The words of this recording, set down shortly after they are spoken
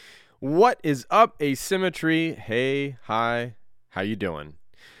What is up, Asymmetry? Hey, hi, how you doing?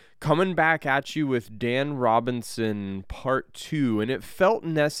 Coming back at you with Dan Robinson Part 2, and it felt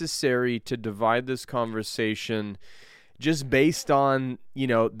necessary to divide this conversation just based on,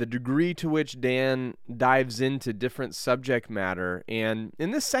 the degree to which Dan dives into different subject matter. And in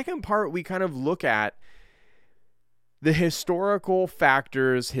this second part, we kind of look at the historical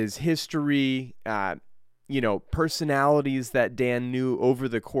factors, his history, personalities that Dan knew over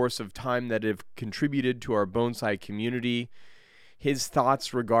the course of time that have contributed to our bonsai community, his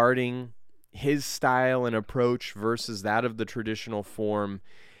thoughts regarding his style and approach versus that of the traditional form.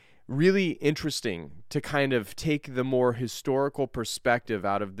 Really interesting to kind of take the more historical perspective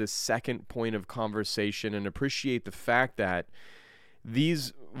out of this second point of conversation and appreciate the fact that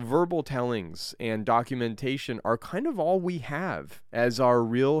these verbal tellings and documentation are kind of all we have as our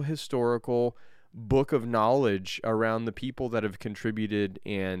real historical book of knowledge around the people that have contributed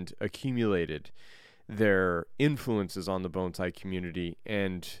and accumulated their influences on the bonsai community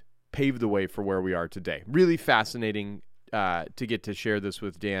and paved the way for where we are today. Really fascinating to get to share this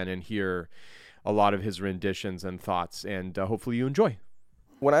with Dan and hear a lot of his renditions and thoughts, and hopefully you enjoy.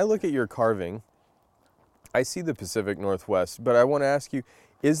 When I look at your carving, I see the Pacific Northwest, but I want to ask you,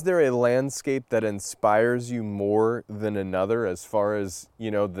 is there a landscape that inspires you more than another as far as,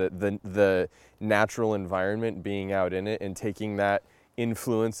 the natural environment, being out in it and taking that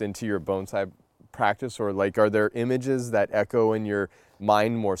influence into your bonsai practice? Or are there images that echo in your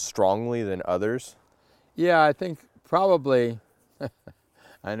mind more strongly than others? Yeah, I think probably,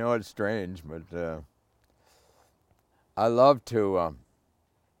 I know it's strange, but I love to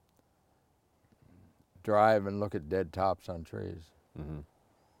drive and look at dead tops on trees. Mm-hmm.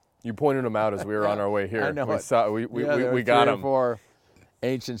 You pointed them out as we were on our way here. I know we it. saw we got them. 3 or 4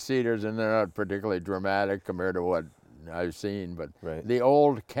 ancient cedars, and they're not particularly dramatic compared to what I've seen, but right. The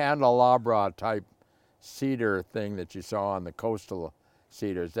old candelabra type cedar thing that you saw on the coastal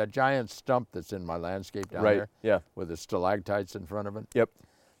cedars, that giant stump that's in my landscape down right. there, yeah, with the stalactites in front of it. Yep.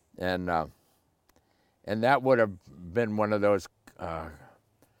 And that would have been one of those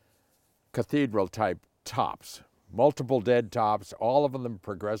cathedral type tops, multiple dead tops, all of them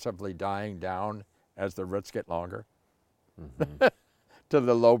progressively dying down as the roots get longer, mm-hmm. to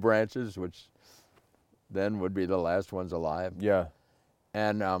the low branches, which then would be the last ones alive. Yeah.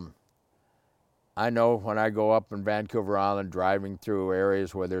 And I know when I go up in Vancouver Island driving through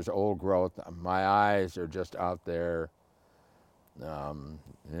areas where there's old growth, my eyes are just out there,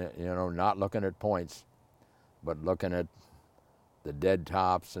 not looking at points, but looking at the dead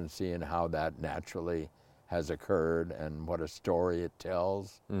tops and seeing how that naturally has occurred and what a story it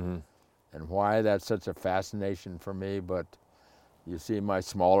tells, mm-hmm. and why that's such a fascination for me. But you see my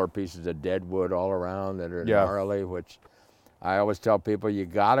smaller pieces of dead wood all around that are gnarly, which I always tell people, you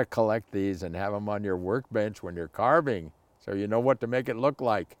got to collect these and have them on your workbench when you're carving so you know what to make it look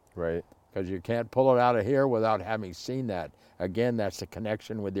like. Right. Because you can't pull it out of here without having seen that. Again, that's the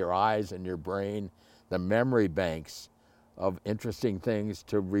connection with your eyes and your brain, the memory banks of interesting things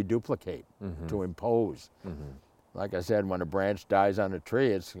to reduplicate, mm-hmm. to impose. Mm-hmm. Like I said, when a branch dies on a tree,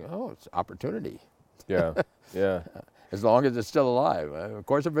 it's opportunity. Yeah, yeah. As long as it's still alive. Of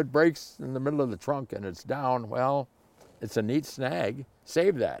course, if it breaks in the middle of the trunk and it's down, well, it's a neat snag.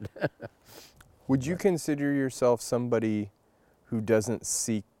 Save that. Would you consider yourself somebody who doesn't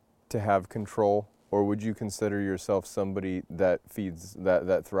seek to have control, or would you consider yourself somebody that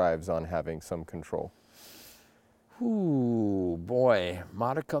that thrives on having some control? Ooh, boy,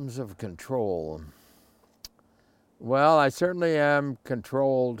 modicums of control. Well, I certainly am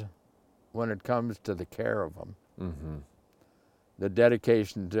controlled when it comes to the care of them. Mm-hmm. The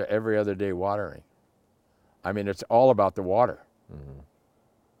dedication to every other day watering. I mean, it's all about the water. Mm-hmm.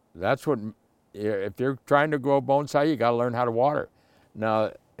 That's what, if you're trying to grow bonsai, you got to learn how to water.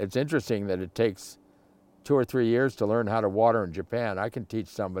 Now, it's interesting that it takes 2 or 3 years to learn how to water in Japan. I can teach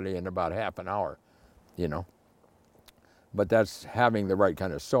somebody in about half an hour, But that's having the right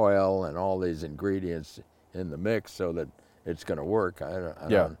kind of soil and all these ingredients in the mix so that it's going to work.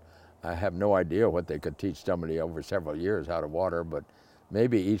 I have no idea what they could teach somebody over several years how to water, but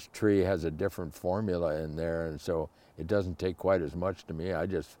maybe each tree has a different formula in there, and so it doesn't take quite as much to me. I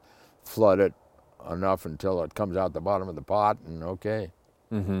just flood it enough until it comes out the bottom of the pot, and okay.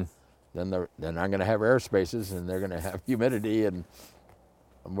 Mm-hmm. Then I'm going to have air spaces, and they're going to have humidity, and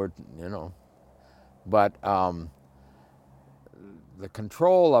we're, But the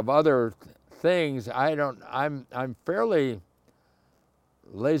control of other things, I'm fairly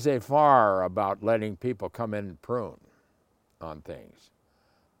laissez-faire about letting people come in and prune on things.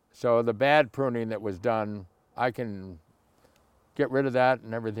 So the bad pruning that was done, I can get rid of that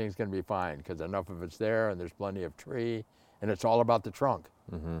and everything's going to be fine because enough of it's there and there's plenty of tree and it's all about the trunk.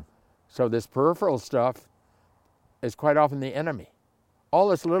 Mm-hmm. So this peripheral stuff is quite often the enemy. All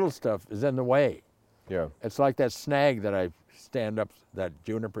this little stuff is in the way. Yeah. It's like that snag that I stand up, that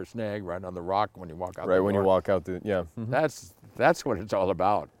juniper snag right on the rock when you walk out. Right, the when door. you walk out the, yeah. Mm-hmm. That's what it's all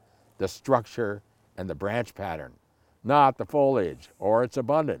about. The structure and the branch pattern, not the foliage or its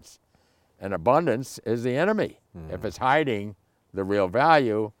abundance. And abundance is the enemy. Mm-hmm. If it's hiding the real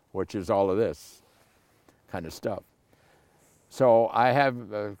value, which is all of this kind of stuff. So I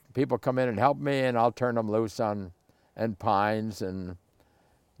have people come in and help me, and I'll turn them loose on and pines, and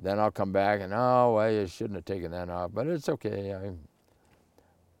then I'll come back and, oh, well, you shouldn't have taken that off, but it's okay.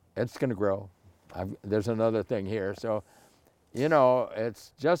 It's going to grow. There's another thing here. So, you know,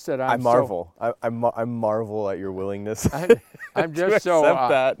 it's just that I marvel. I marvel at your willingness. I'm to just so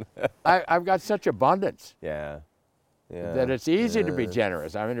accept that. I've got such abundance. Yeah. Yeah. That it's easy to be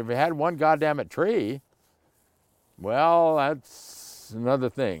generous. I mean, if you had one goddamn tree, well, that's another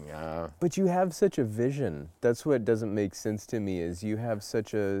thing. But you have such a vision. That's what doesn't make sense to me. Is you have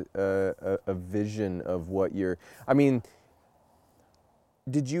such a vision of what you're. I mean,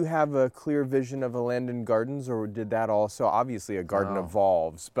 did you have a clear vision of a Landon Gardens, or did that also? Obviously, a garden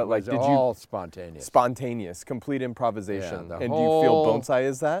evolves, but like, did all spontaneous? Spontaneous, complete improvisation. Yeah, and do you feel bonsai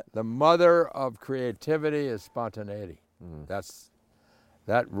is that? The mother of creativity is spontaneity.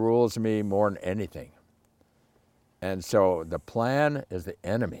 That rules me more than anything. And so the plan is the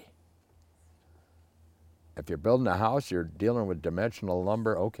enemy. If you're building a house, you're dealing with dimensional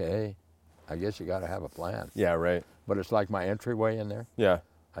lumber, okay, I guess you got to have a plan. Yeah, right. But it's like my entryway in there. Yeah.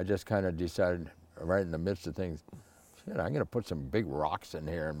 I just kind of decided right in the midst of things, shit, I'm going to put some big rocks in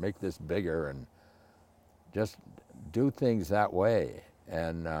here and make this bigger and just do things that way.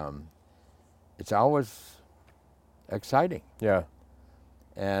 And it's always exciting. Yeah.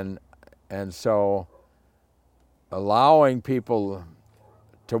 And so allowing people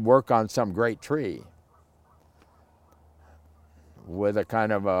to work on some great tree with a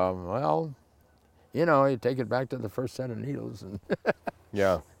kind of a, well, you know, you take it back to the first set of needles. And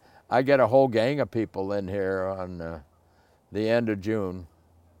yeah. I get a whole gang of people in here on the end of June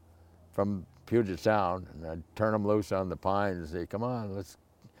from Puget Sound, and I turn them loose on the pines and say, come on, let's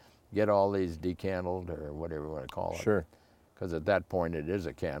get all these decandled or whatever you want to call it. Sure. Because at that point it is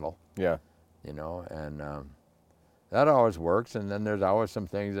a candle. Yeah. You know, and that always works. And then there's always some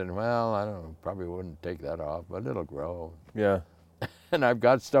things that, well, I don't know, probably wouldn't take that off, but it'll grow. Yeah. And I've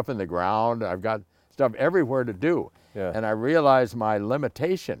got stuff in the ground. I've got stuff everywhere to do. Yeah. And I realize my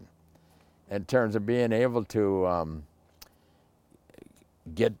limitation in terms of being able to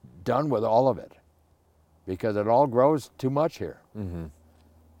get done with all of it, because it all grows too much here. Mm-hmm.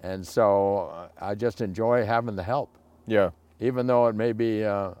 And so I just enjoy having the help. Yeah. Even though it may be,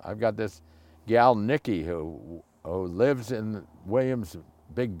 I've got this gal, Nikki, who lives in Williams'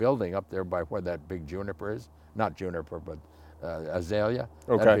 big building up there by where that big juniper is. Not juniper, but azalea.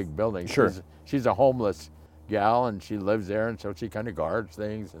 Okay. That big building. Sure. She's a homeless gal, and she lives there, and so she kind of guards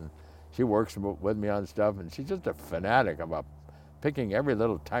things, and she works with me on stuff, and she's just a fanatic about picking every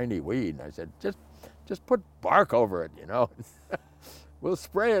little tiny weed. And I said, just put bark over it, you know. We'll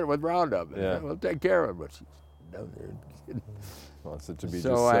spray it with Roundup, and yeah. we'll take care of it. But she's down there. Well, it's to be So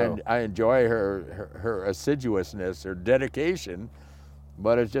just so. I enjoy her assiduousness, her dedication,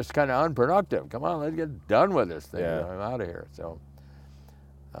 but it's just kind of unproductive. Come on, let's get done with this thing. Yeah. I'm out of here. So,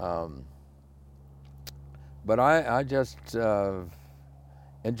 but I just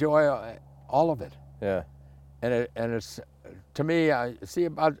enjoy all of it. Yeah. And it's, to me, I see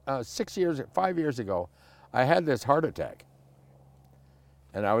about 5 years ago, I had this heart attack.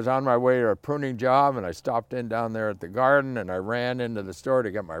 And I was on my way to a pruning job, and I stopped in down there at the garden, and I ran into the store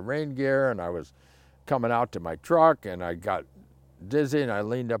to get my rain gear, and I was coming out to my truck, and I got dizzy, and I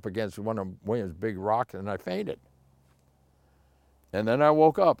leaned up against one of William's big rocks, and I fainted. And then I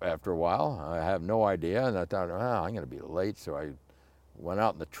woke up after a while. I have no idea, and I thought, I'm going to be late, so I went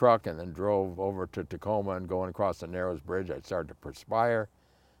out in the truck and then drove over to Tacoma, and going across the Narrows Bridge, I started to perspire.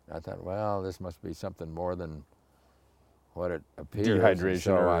 And I thought, well, this must be something more than what it appears. Dehydration.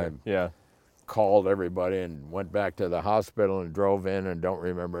 So I yeah. called everybody and went back to the hospital and drove in and don't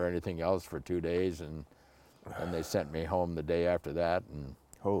remember anything else for 2 days. And they sent me home the day after that and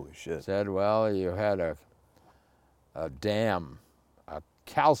Holy shit. said, well, you had a dam, a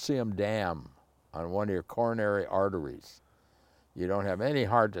calcium dam on one of your coronary arteries. You don't have any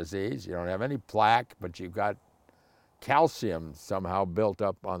heart disease, you don't have any plaque, but you've got calcium somehow built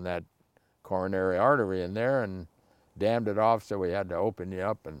up on that coronary artery in there and dammed it off, so we had to open you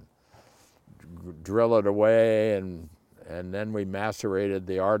up and drill it away and and then we macerated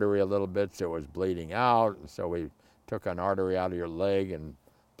the artery a little bit so it was bleeding out. So we took an artery out of your leg and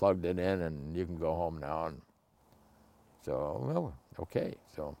plugged it in, and you can go home now. And so, well, okay.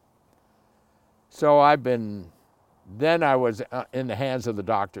 So I've been, then I was in the hands of the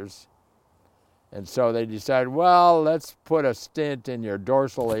doctors. And so they decided, well, let's put a stent in your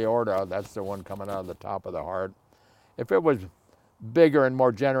dorsal aorta. That's the one coming out of the top of the heart. If it was bigger and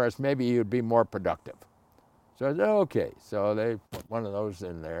more generous, maybe you'd be more productive. So I said, okay. So they put one of those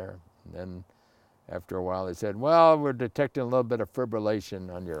in there. And then after a while, they said, well, we're detecting a little bit of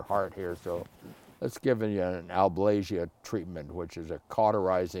fibrillation on your heart here. So let's give you an ablation treatment, which is a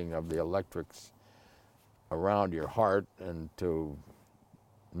cauterizing of the electrics around your heart and to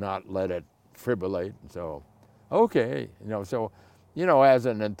not let it fibrillate. So, okay, so, as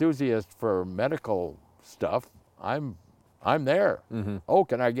an enthusiast for medical stuff, I'm there. Mm-hmm. Oh,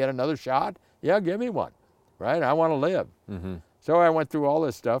 can I get another shot? Yeah, give me one, right? I want to live. Mm-hmm. So I went through all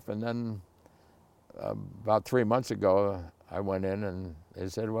this stuff, and then about 3 months ago, I went in and they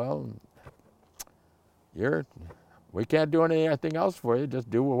said, well, we can't do anything else for you. Just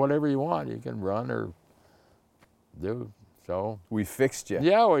do whatever you want. You can run or do. So we fixed you.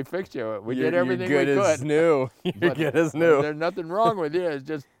 Yeah, we fixed you. We did everything we could. You're good as new. You're good as new. There's nothing wrong with you. It's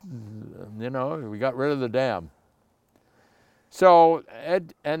just, we got rid of the dam. So,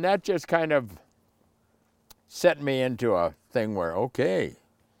 and that just kind of set me into a thing where, okay,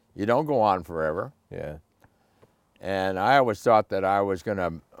 you don't go on forever. Yeah. And I always thought that I was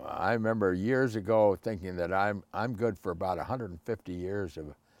I remember years ago thinking that I'm good for about 150 years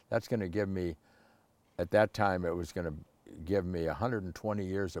that's going to give me, at that time it was going to give me 120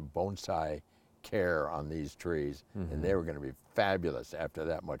 years of bonsai care on these trees, mm-hmm. and they were going to be fabulous after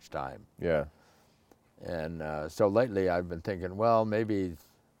that much time. Yeah. And so lately I've been thinking, well, maybe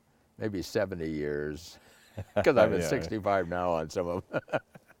 70 years, because I've been 65 now on some of them.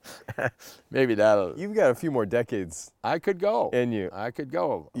 Maybe that'll... You've got a few more decades. I could go. In you. I could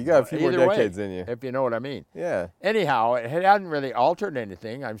go. You got a few more decades way, in you. if you know what I mean. Yeah. Anyhow, it hadn't really altered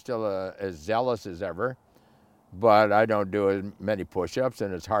anything. I'm still as zealous as ever, but I don't do as many push-ups,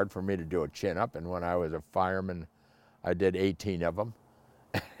 and it's hard for me to do a chin-up. And when I was a fireman, I did 18 of them.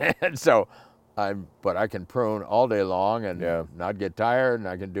 And so, but I can prune all day long and not get tired, and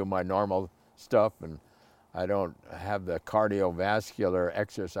I can do my normal stuff, and I don't have the cardiovascular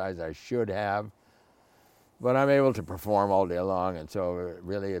exercise I should have, but I'm able to perform all day long, and so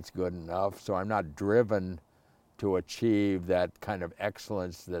really it's good enough. So I'm not driven to achieve that kind of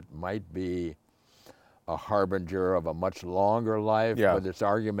excellence that might be a harbinger of a much longer life, but it's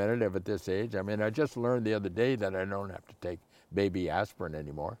argumentative at this age. I mean, I just learned the other day that I don't have to take baby aspirin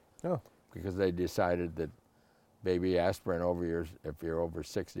anymore. Oh. Because they decided that baby aspirin if you're over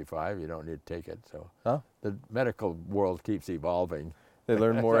 65, you don't need to take it. So the medical world keeps evolving. They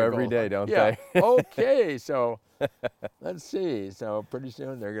learn more every day, don't they? Okay, so let's see. So pretty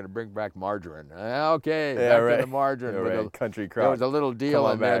soon they're going to bring back margarine. Okay, back to the margarine. Country crop. There was a little deal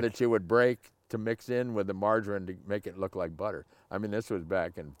in there that you would break to mix in with the margarine to make it look like butter. I mean, this was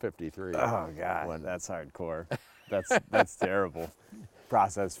back in *53. Oh God, that's hardcore. That's terrible.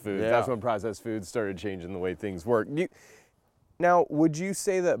 Processed food. That's when processed foods started changing the way things work. Now, would you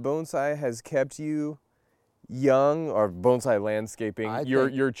say that bonsai has kept you young, or bonsai landscaping,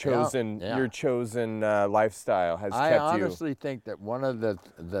 your chosen lifestyle has kept you? I honestly think that one of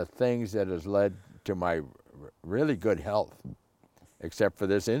the things that has led to my really good health, except for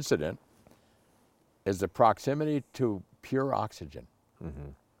this incident, is the proximity to pure oxygen.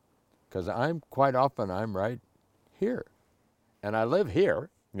 Because quite often I'm right here. And I live here.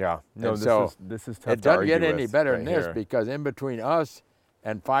 Yeah. No, this is tough. It doesn't get any better than this, because in between us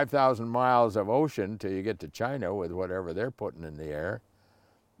and 5,000 miles of ocean till you get to China with whatever they're putting in the air,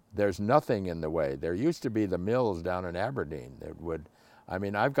 there's nothing in the way. There used to be the mills down in Aberdeen that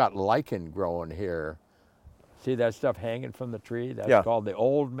I've got lichen growing here. See that stuff hanging from the tree? That's called the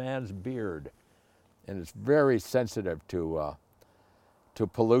old man's beard. And it's very sensitive to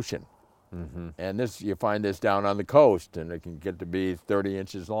pollution. And you find this down on the coast, and it can get to be 30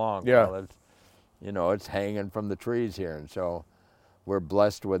 inches long. Yeah. Well, it's hanging from the trees here, and so we're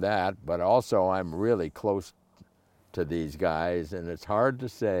blessed with that. But also, I'm really close to these guys, and it's hard to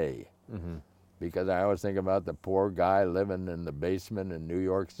say, because I always think about the poor guy living in the basement in New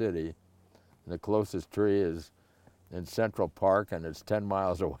York City. And the closest tree is in Central Park, and it's 10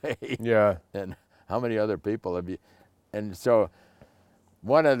 miles away. Yeah. And how many other people have you? And so,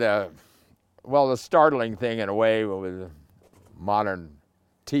 one of the startling thing in a way with modern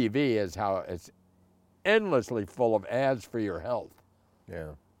TV is how it's endlessly full of ads for your health. Yeah.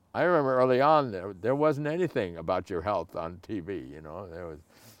 I remember early on there wasn't anything about your health on TV. You know, there was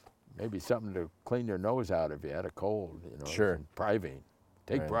maybe something to clean your nose out if you had a cold. You know, Sure. Privine,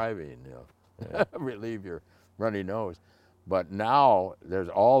 take Right. Privine. You know, relieve your runny nose. But now there's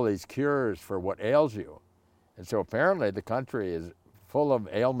all these cures for what ails you, and so apparently the country is full of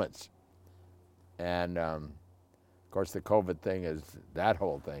ailments. And of course the COVID thing is that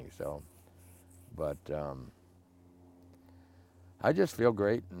whole thing. So, but I just feel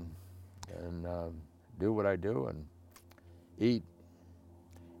great and do what I do and eat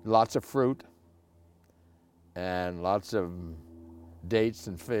lots of fruit and lots of dates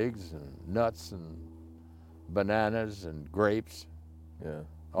and figs and nuts and bananas and grapes. Yeah. You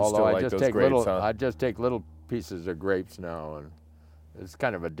Although still I like just those take grapes, little, huh? I just take little pieces of grapes now, and it's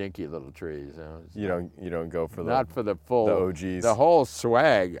kind of a dinky little tree. So it's You don't go for not for the full, the OGs. the whole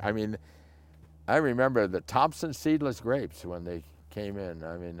swag. I mean, I remember the Thompson seedless grapes when they came in.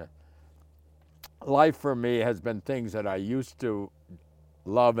 I mean, life for me has been things that I used to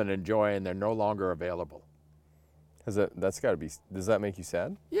love and enjoy, and they're no longer available. That's got to be. Does that make you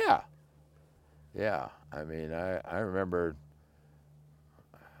sad? Yeah. Yeah. I mean, I remember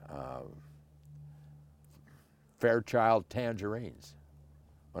Fairchild tangerines.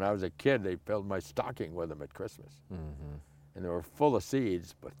 When I was a kid, they filled my stocking with them at Christmas. Mm-hmm. And they were full of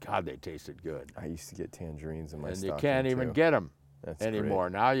seeds, but God, they tasted good. I used to get tangerines in my And stocking you can't even too. get them That's anymore.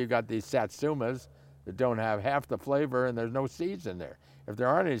 Now you got these Satsumas that don't have half the flavor, and there's no seeds in there. If there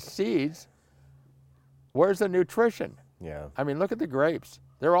aren't any seeds, where's the nutrition? Great. Yeah. I mean, look at the grapes.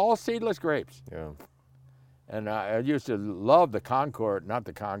 They're all seedless grapes. Yeah. And I used to love the Concord, not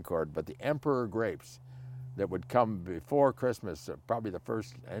the Concord, but the Emperor grapes that would come before Christmas, probably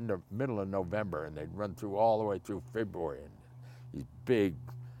the middle of November, and they'd run through all the way through February. And these big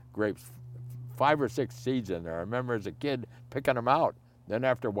grapes, 5 or 6 seeds in there. I remember as a kid picking them out. Then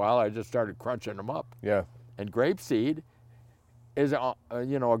after a while, I just started crunching them up. Yeah. And grapeseed is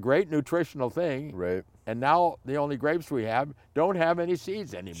a great nutritional thing. Right. And now the only grapes we have don't have any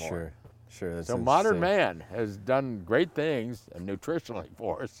seeds anymore. Sure. Sure. That's So modern interesting. man has done great things and nutritionally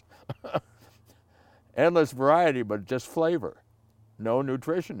for us. Endless variety, but just flavor. No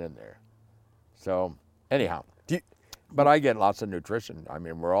nutrition in there. So anyhow, but I get lots of nutrition. I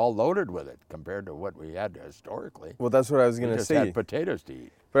mean, we're all loaded with it compared to what we had historically. Well, that's what I was We going to just say. had potatoes to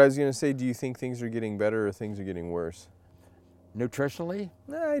eat. But I was going to say, do you think things are getting better or things are getting worse? Nutritionally?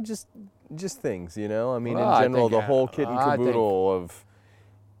 Nah, just things, you know? I mean, Well, in I general, think, the whole kit and I think- caboodle of...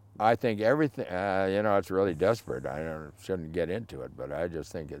 I think everything, it's really desperate. Shouldn't get into it, but I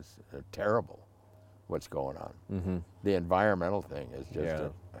just think it's terrible what's going on. Mm-hmm. The environmental thing is just Yeah.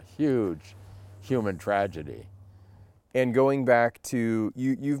 a huge human tragedy. And going back to,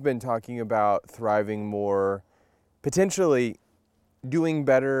 you've been talking about thriving more, potentially doing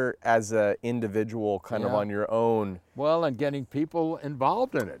better as an individual kind of Yeah. on your own. Well, and getting people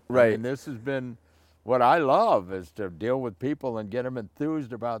involved in it. I Right. mean, this has been what I love, is to deal with people and get them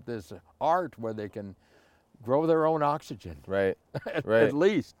enthused about this art where they can grow their own oxygen, Right, at right.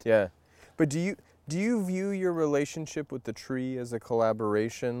 least. Yeah. But do you view your relationship with the tree as a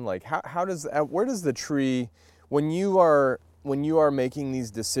collaboration? Like how does where does the tree, when you are making these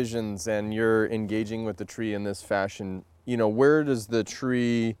decisions and you're engaging with the tree in this fashion, where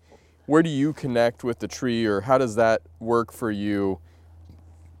do you connect with the tree, or how does that work for you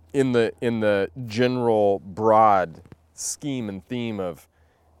in the general broad scheme and theme of?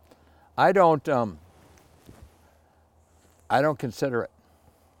 I don't consider it.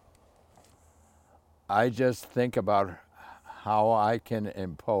 I just think about how I can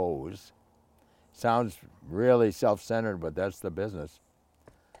impose. Sounds really self-centered, but that's the business.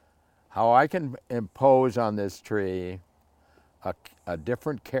 How I can impose on this tree a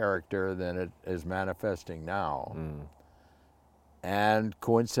different character than it is manifesting now. And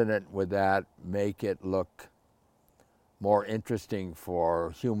coincident with that, make it look more interesting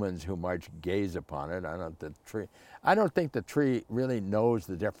for humans who might gaze upon it. I don't think the tree really knows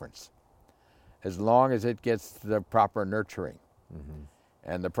the difference, as long as it gets the proper nurturing. Mm-hmm.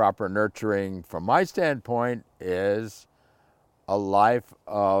 And the proper nurturing, from my standpoint, is a life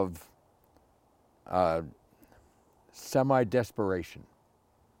of semi-desperation.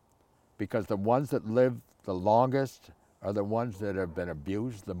 Because the ones that live the longest are the ones that have been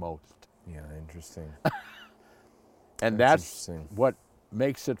abused the most. Yeah, interesting. And That's that's interesting. what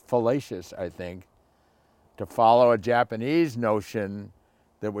makes it fallacious, I think, to follow a Japanese notion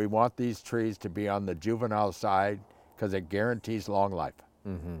that we want these trees to be on the juvenile side because it guarantees long life.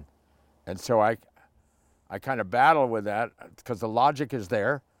 Mm-hmm. And so I kind of battle with that, because the logic is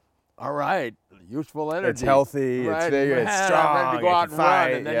there. all right, useful energy. It's healthy, it's right? big, it's Man, I'm strong, ready to go it out can and run,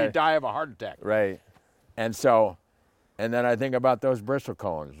 fight, and then yeah. you die of a heart attack. Right. And so, and then I think about those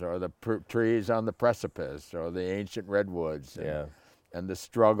bristlecones, or the trees on the precipice, or the ancient redwoods, and the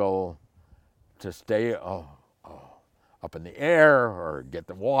struggle to stay up in the air or get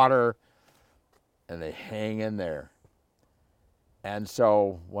the water, and they hang in there. And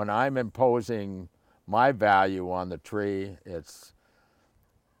so when I'm imposing my value on the tree, it's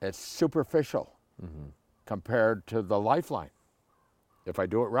superficial compared to the lifeline, if I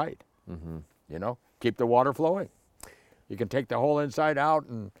do it right. You know, keep the water flowing. You can take the whole inside out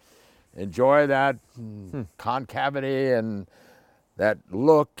and enjoy that concavity and that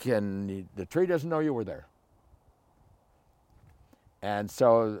look, and the tree doesn't know you were there. And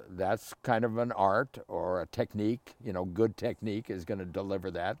so that's kind of an art or a technique. You know, good technique is going to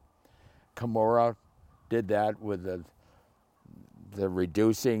deliver that. Kimura did that with the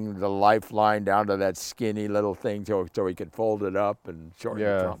reducing the lifeline down to that skinny little thing so he could fold it up and shorten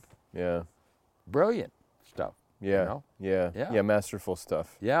the trunk. Yeah. Brilliant stuff. Yeah. You know? Yeah, masterful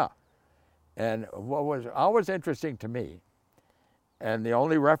stuff. Yeah. And what was always interesting to me, and the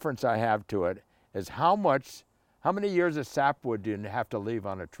only reference I have to it, is how many years of sapwood do you have to leave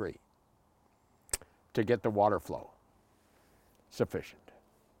on a tree to get the water flow sufficient?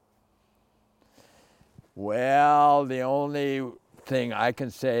 Well, the only thing I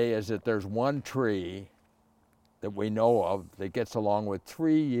can say is that there's one tree that we know of that gets along with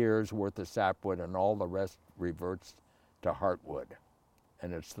 3 years worth of sapwood, and all the rest reverts to heartwood,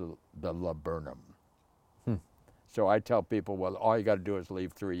 and it's the laburnum. So I tell people, well, all you got to do is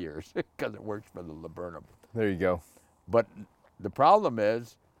leave 3 years because it works for the laburnum. There you go. But the problem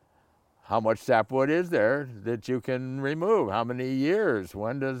is, how much sapwood is there that you can remove? How many years?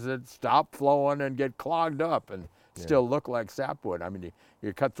 When does it stop flowing and get clogged up and still look like sapwood? I mean,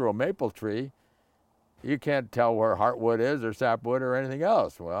 you cut through a maple tree, you can't tell where heartwood is or sapwood or anything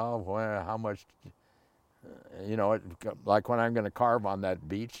else. Well, how much, you know, like when I'm going to carve on that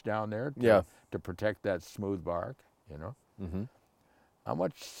beech down there to protect that smooth bark, you know. How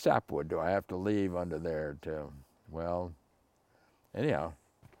much sapwood do I have to leave under there to, well, anyhow,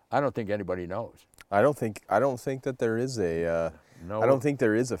 I don't think anybody knows. I don't think that there is a No. I don't think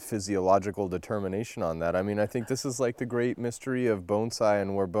there is a physiological determination on that. I mean, I think this is like the great mystery of bonsai,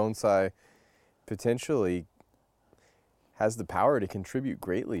 and where bonsai potentially has the power to contribute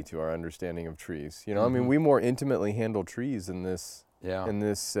greatly to our understanding of trees. You know, I mean, we more intimately handle trees in this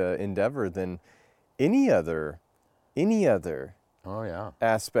endeavor than any other Oh yeah.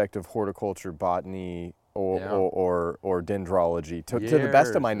 aspect of horticulture, botany, or dendrology. To the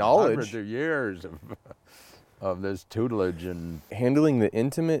best of my knowledge, Hundreds of years of this tutelage and handling the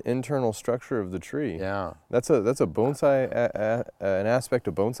intimate internal structure of the tree. yeah. That's a bonsai, an aspect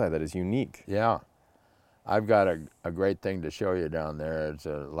of bonsai that is unique. Yeah. I've got a great thing to show you down there. It's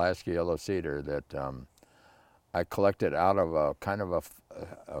a Alaska yellow cedar that I collected out of a kind of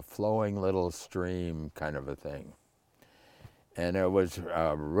a flowing little stream kind of a thing. And it was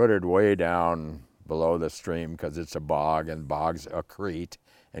rooted way down below the stream because it's a bog, and bogs accrete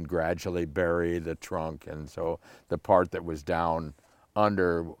and gradually bury the trunk. And so the part that was down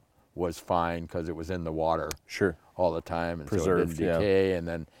under was fine because it was in the water all the time, and Preserved, so it didn't decay. And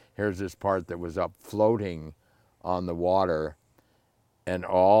then here's this part that was up floating on the water, and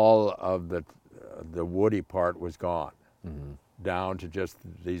all of the woody part was gone, down to just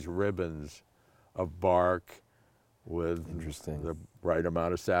these ribbons of bark with the right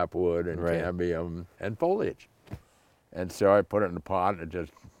amount of sapwood and cambium and foliage. And so I put it in the pot, and it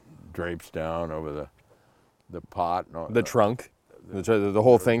just drapes down over the pot. The trunk, the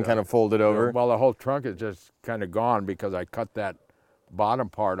whole thing kind of folded over. Well, the whole trunk is just kind of gone because I cut that bottom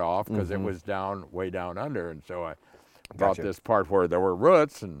part off because it was way down under, and so I brought this part where there were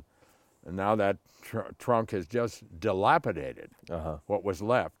roots, and now that trunk is just dilapidated, what was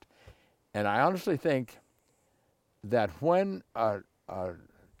left. And I honestly think that when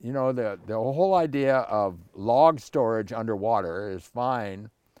you know, the whole idea of log storage underwater is fine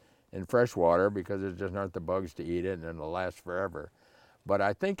in fresh water because there just aren't the bugs to eat it and it'll last forever. But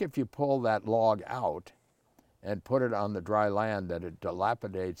I think if you pull that log out and put it on the dry land, that it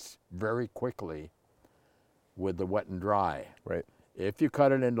dilapidates very quickly with the wet and dry. Right. If you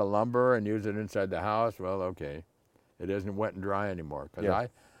cut it into lumber and use it inside the house, well, okay. It isn't wet and dry anymore. Because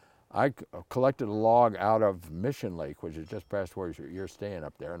I collected a log out of Mission Lake, which is just past where you're staying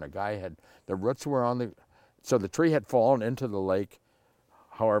up there, and a guy had, the roots were on so the tree had fallen into the lake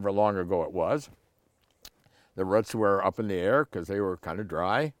however long ago it was. The roots were up in the air because they were kind of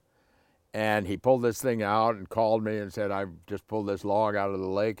dry, And he pulled this thing out and called me and said, "I've just pulled this log out of the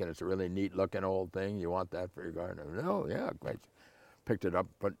lake, and it's a really neat-looking old thing. You want that for your garden?" I said, "Oh, yeah, great." Picked it up,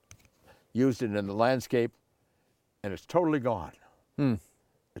 but used it in the landscape, and it's totally gone,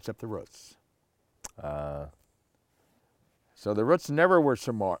 except the roots. So the roots never were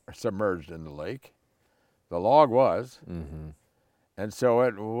submerged in the lake. The log was, and so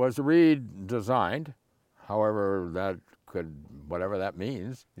it was redesigned, however that could, whatever that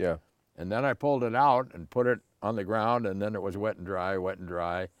means. Yeah. And then I pulled it out and put it on the ground, and then it was wet and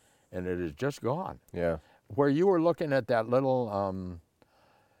dry, and it is just gone. Yeah. Where you were looking at that little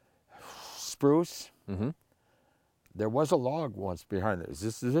spruce, there was a log once behind it.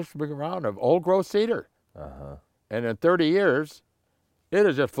 This big around of old growth cedar. And in 30 years, it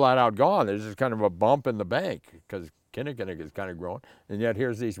is just flat out gone. There's just kind of a bump in the bank because kinnikinick is kind of growing. And yet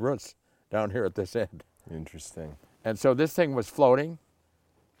here's these roots down here at this end. Interesting. And so this thing was floating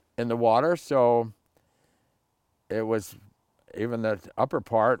in the water, so it was, even the upper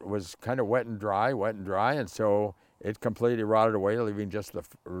part was kind of wet and dry, and so it completely rotted away, leaving just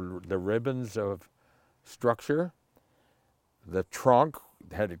the ribbons of structure. The trunk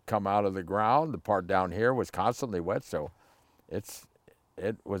had come out of the ground. The part down here was constantly wet, so it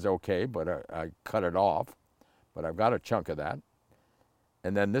was okay, but I cut it off. But I've got a chunk of that.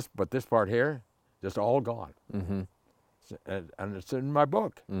 And then this part here, just all gone. And it's in my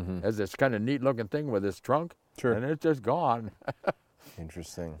book as this kind of neat looking thing with this trunk. Sure. And it's just gone.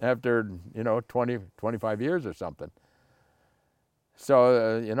 Interesting. After, 20, 25 years or something.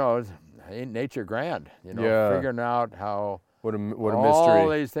 So, ain't nature grand, Yeah. figuring out how What a mystery. all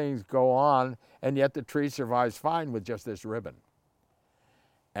these things go on, and yet the tree survives fine with just this ribbon.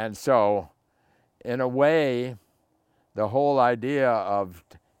 And so, in a way, the whole idea of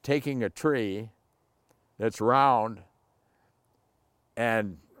taking a tree that's round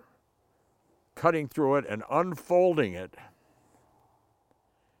and cutting through it and unfolding it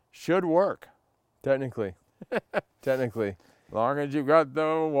should work. Technically. As long as you've got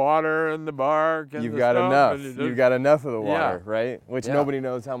the water and the bark and You've the got stuff, enough. and You've got enough of the water, Yeah. right? Which Yeah. nobody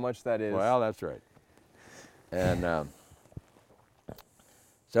knows how much that is. Well, that's right. And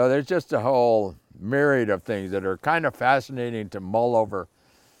so there's just a whole myriad of things that are kind of fascinating to mull over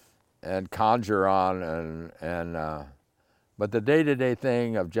and conjure on, but the day-to-day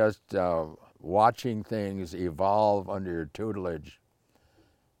thing of just watching things evolve under your tutelage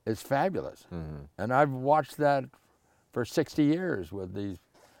is fabulous. And I've watched that for 60 years with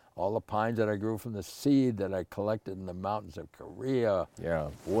all the pines that I grew from the seed that I collected in the mountains of Korea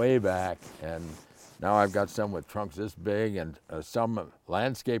way back. And now I've got some with trunks this big and some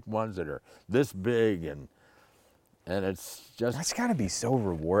landscape ones that are this big. And it's just... That's got to be so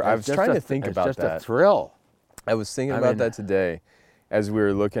rewarding. I was trying to think about that. It's just a thrill. I was thinking about that today as we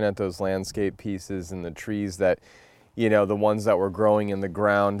were looking at those landscape pieces and the trees that, the ones that were growing in the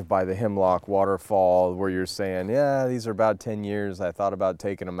ground by the Hemlock waterfall, where you're saying, yeah, these are about 10 years. I thought about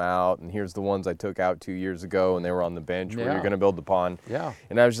taking them out, and here's the ones I took out 2 years ago, and they were on the bench where you're going to build the pond. Yeah.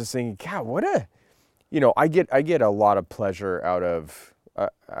 And I was just thinking, God, what a, I get a lot of pleasure out of,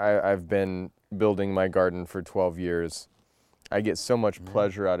 I've been building my garden for 12 years. I get so much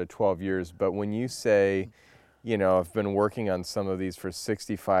pleasure out of 12 years, but when you say, I've been working on some of these for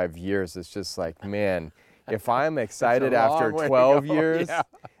 65 years, it's just like, man, if I'm excited after 12 years,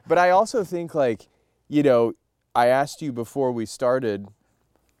 but I also think I asked you before we started,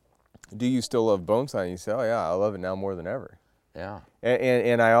 do you still love bonsai? And you say, oh yeah, I love it now more than ever. Yeah.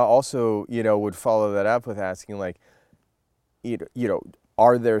 And I also, would follow that up with asking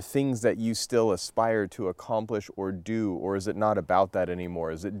are there things that you still aspire to accomplish or do, or is it not about that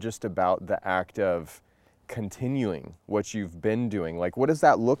anymore? Is it just about the act of continuing what you've been doing? What does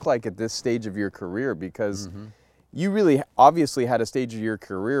that look like at this stage of your career? Because you really obviously had a stage of your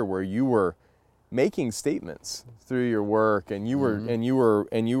career where you were making statements through your work, and you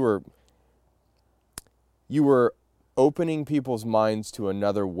were opening people's minds to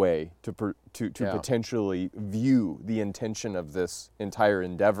another way to potentially view the intention of this entire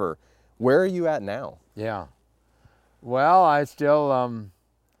endeavor. Where are you at now? Yeah. Well, I still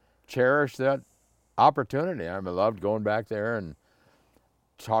cherish that opportunity. I loved going back there and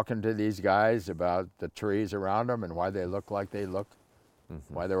talking to these guys about the trees around them and why they look like they look,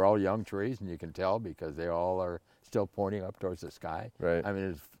 why they're all young trees, and you can tell because they all are still pointing up towards the sky. Right. I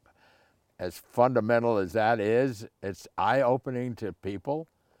mean, as fundamental as that is, it's eye-opening to people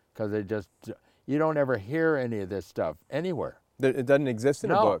because you don't ever hear any of this stuff anywhere. It doesn't exist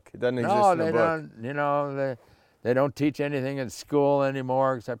in a book. It doesn't exist in a book. Don't. They don't teach anything in school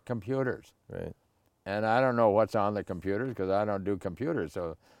anymore except computers. Right. And I don't know what's on the computers because I don't do computers.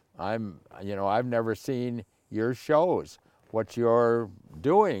 So I've never seen your shows, what you're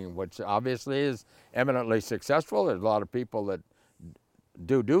doing, which obviously is eminently successful. There's a lot of people that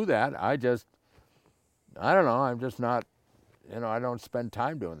do that. I don't know. I'm just not, I don't spend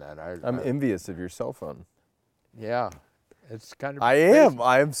time doing that. I'm envious of your cell phone. Yeah. It's kind of. I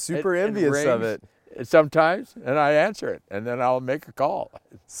am super envious of it. Sometimes, and I answer it, and then I'll make a call.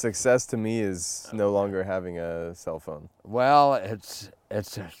 Success to me is no longer having a cell phone. Well, it's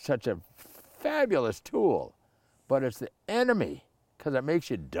such a fabulous tool, but it's the enemy because it makes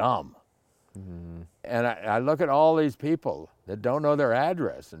you dumb. Mm-hmm. And I look at all these people that don't know their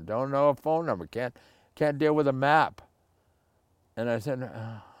address and don't know a phone number, can't deal with a map. And I said,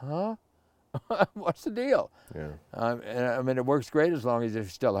 huh? What's the deal? Yeah. I mean, it works great as long as you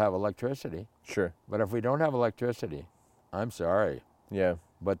still have electricity. Sure. But if we don't have electricity, I'm sorry. Yeah.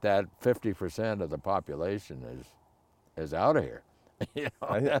 But that 50% of the population is out of here.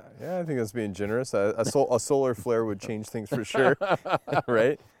 I think that's being generous. A solar flare would change things for sure,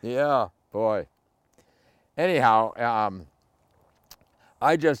 right? Yeah, boy. Anyhow,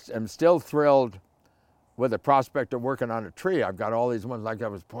 I just am still thrilled with the prospect of working on a tree. I've got all these ones, like I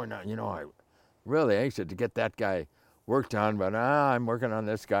was pointing out, I'm really anxious to get that guy worked on, but I'm working on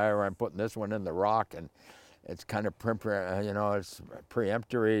this guy, or I'm putting this one in the rock, and it's kind of it's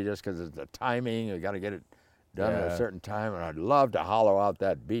preemptory just because of the timing. You got to get it done at a certain time, and I'd love to hollow out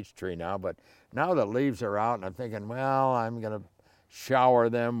that beech tree now, but now the leaves are out, and I'm thinking, well, I'm going to shower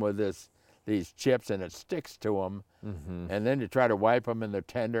them with these chips, and it sticks to them, and then you try to wipe them, and they're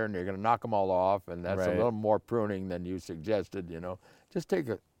tender, and you're going to knock them all off, and that's a little more pruning than you suggested. Just take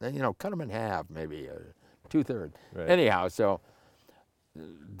cut them in half, maybe 2/3. Right. Anyhow, so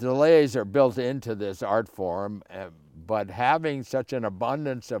delays are built into this art form, but having such an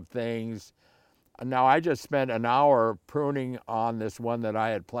abundance of things. Now, I just spent an hour pruning on this one that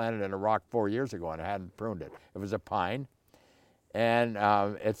I had planted in a rock 4 years ago, and I hadn't pruned it. It was a pine, and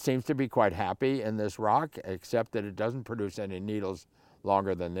it seems to be quite happy in this rock, except that it doesn't produce any needles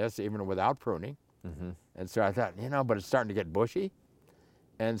longer than this, even without pruning. Mm-hmm. And so I thought, but it's starting to get bushy,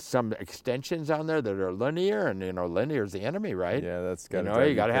 and some extensions on there that are linear, and linear is the enemy, right? Yeah, that's got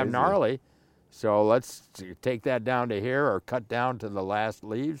you got to have gnarly. So let's take that down to here, or cut down to the last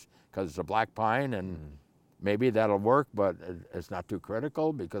leaves, because it's a black pine, and maybe that'll work, but it's not too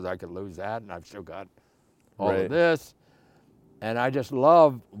critical because I could lose that, and I've still got all of this. And I just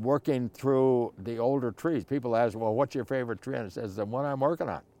love working through the older trees. People ask, well, what's your favorite tree? And it says the one I'm working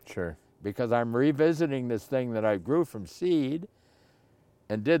on. Sure. Because I'm revisiting this thing that I grew from seed,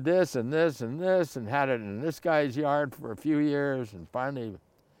 and did this and this and this, and had it in this guy's yard for a few years, and finally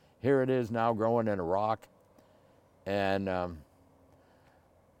here it is now growing in a rock. And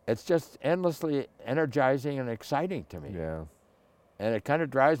it's just endlessly energizing and exciting to me. Yeah. And it kind of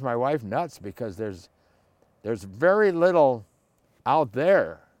drives my wife nuts because there's very little out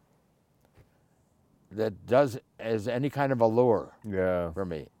there that as any kind of allure for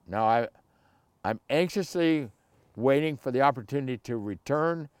me. Now I'm anxiously waiting for the opportunity to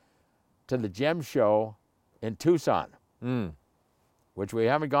return to the Gem Show in Tucson, which we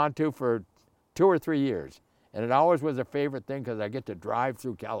haven't gone to for 2 or 3 years. And it always was a favorite thing because I get to drive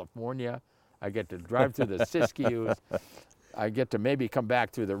through California. I get to drive through the Siskiyous. I get to maybe come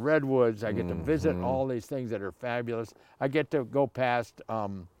back through the Redwoods. I get to visit all these things that are fabulous. I get to go past,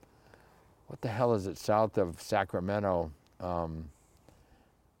 what the hell is it, south of Sacramento?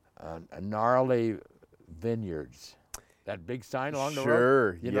 Gnarly Vineyards. That big sign along the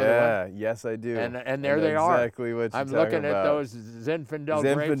road? Sure, yes I do. And there they are. Exactly what you're I'm looking at those Zinfandel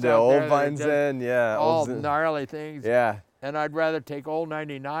grapes out there. Old Vine Zen, yeah. All gnarly things. Yeah. And I'd rather take Old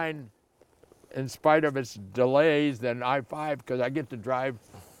 99 in spite of its delays than I-5 because I get to drive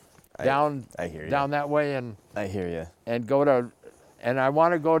down that way and I hear you. And go to, and I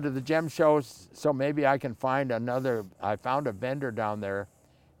want to go to the Gem Shows, so maybe I can find I found a vendor down there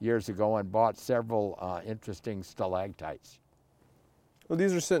years ago and bought several interesting stalactites. Well,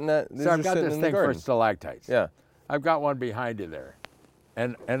 these are sitting at. So I've got this thing for stalactites. Yeah. I've got one behind you there,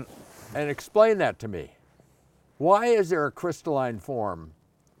 and explain that to me. Why is there a crystalline form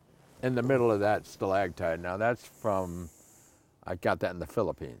in the middle of that stalactite? Now that's I got that in the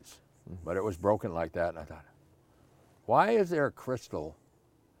Philippines, but it was broken like that, and I thought, why is there a crystal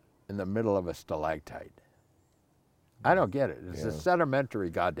in the middle of a stalactite? I don't get it. It's a sedimentary,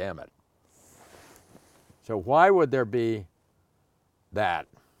 goddammit. So why would there be that?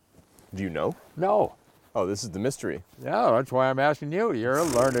 Do you know? No. Oh, this is the mystery. Yeah, that's why I'm asking you. You're a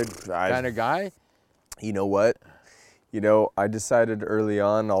learned kind of guy. You know what? I decided early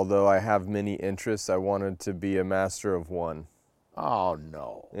on, although I have many interests, I wanted to be a master of one. Oh,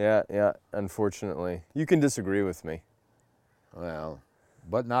 no. Yeah, unfortunately. You can disagree with me. Well,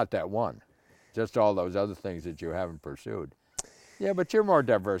 but not that one. Just all those other things that you haven't pursued. Yeah, but you're more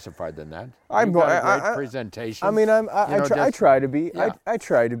diversified than that. You've got a great presentation. I mean, I try to be. Yeah. I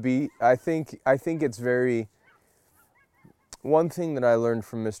try to be. I think it's very. One thing that I learned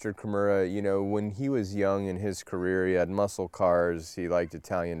from Mr. Kimura, when he was young in his career, he had muscle cars. He liked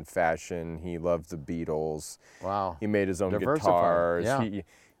Italian fashion. He loved the Beatles. Wow. He made his own Diversified, guitars.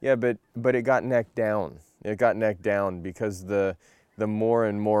 yeah. But it got necked down. It got necked down because the more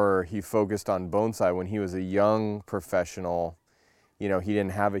and more he focused on bonsai when he was a young professional. He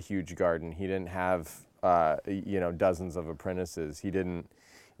didn't have a huge garden. He didn't have, dozens of apprentices. He didn't,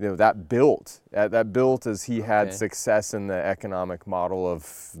 that built as he had success in the economic model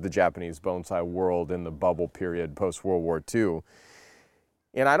of the Japanese bonsai world in the bubble period post-World War II.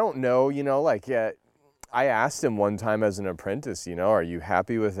 And I don't know, I asked him one time as an apprentice, are you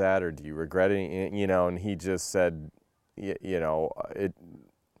happy with that or do you regret it? And he just said,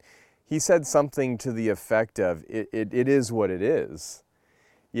 he said something to the effect of, it is what it is,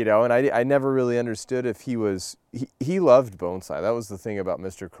 and I never really understood if he loved bonsai. That was the thing about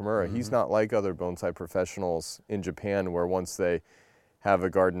Mr. Kimura. Mm-hmm. He's not like other bonsai professionals in Japan where once they have a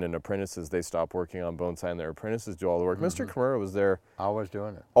garden and apprentices, they stop working on bonsai and their apprentices do all the work. Mm-hmm. Mr. Kimura was there. Always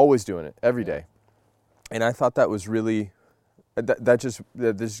doing it, every day. And I thought that was really, that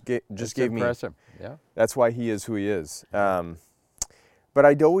just gave me. Impressive, yeah. That's why he is who he is. But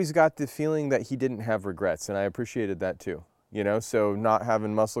I'd always got the feeling that he didn't have regrets, and I appreciated that too. So not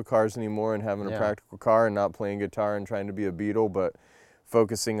having muscle cars anymore and having a practical car and not playing guitar and trying to be a Beatle, but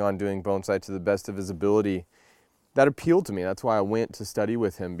focusing on doing bonsai to the best of his ability, that appealed to me. That's why I went to study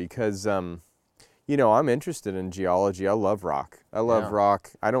with him because, I'm interested in geology. I love rock. I love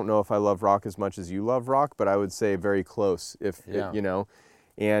rock. I don't know if I love rock as much as you love rock, but I would say very close,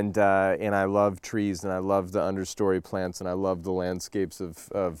 And I love trees, and I love the understory plants, and I love the landscapes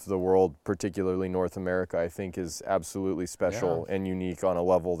of the world, particularly North America. I think is absolutely special and unique on a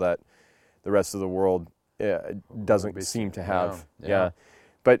level that the rest of the world doesn't seem to have.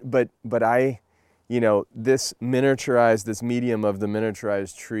 But I, this medium of the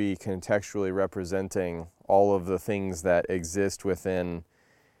miniaturized tree contextually representing all of the things that exist within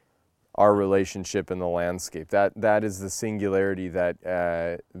our relationship in the landscape. That is the singularity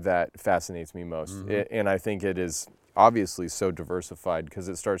that fascinates me most. Mm-hmm. And I think it is obviously so diversified because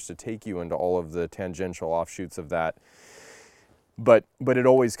it starts to take you into all of the tangential offshoots of that. But it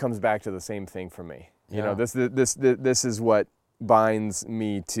always comes back to the same thing for me. This is what binds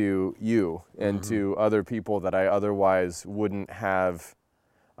me to you and to other people that I otherwise wouldn't have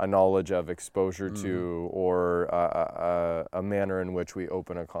a knowledge of, exposure to, or a manner in which we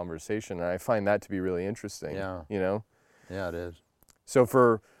open a conversation. And I find that to be really interesting. Yeah. Yeah, it is. So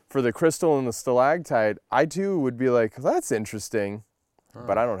for the crystal and the stalactite, I too would be like, that's interesting,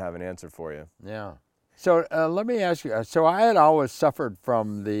 but I don't have an answer for you. Yeah. So let me ask you, so I had always suffered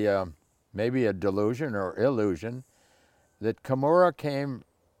from the, maybe a delusion or illusion, that Kimura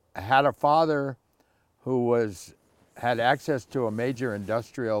had a father who had access to a major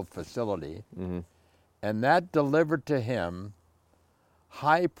industrial facility, and that delivered to him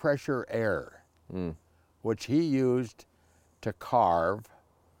high pressure air, which he used to carve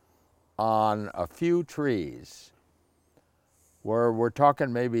on a few trees, where we're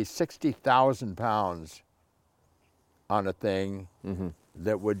talking maybe 60,000 pounds on a thing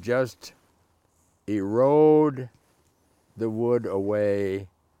that would just erode the wood away,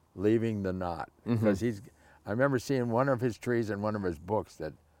 leaving the knot. Because I remember seeing one of his trees in one of his books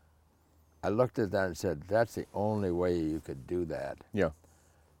that I looked at that and said, that's the only way you could do that. Yeah.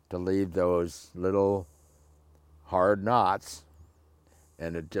 To leave those little hard knots.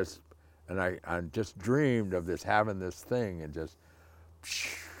 And I just dreamed of having this thing and just,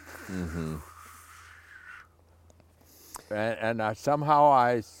 and somehow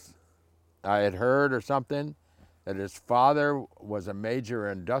I had heard or something that his father was a major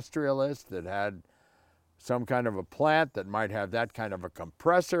industrialist that had some kind of a plant that might have that kind of a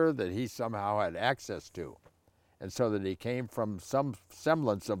compressor that he somehow had access to. And so that he came from some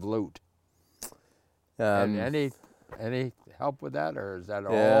semblance of loot. And any help with that, or is that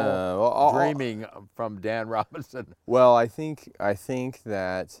all dreaming from Dan Robinson? Well, I think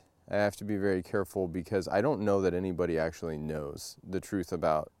that I have to be very careful because I don't know that anybody actually knows the truth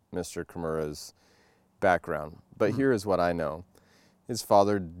about Mr. Kimura's background. But here is what I know. His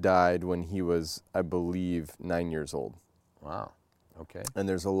father died when he was, I believe, 9 years old. Wow. Okay. And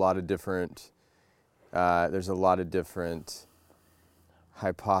there's a lot of different There's a lot of different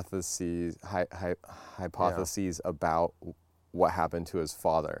hypotheses about what happened to his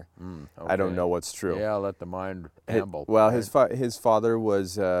father. I don't Okay. know what's true. Yeah, let the mind ramble. Well, right? his father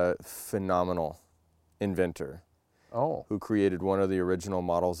was a phenomenal inventor Oh, who created one of the original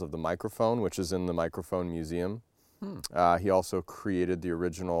models of the microphone, which is in the Microphone Museum. He also created the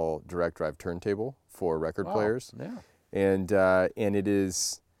original direct drive turntable for record wow. players. Yeah. And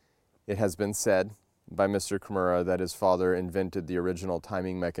it has been said by Mr. Kimura that his father invented the original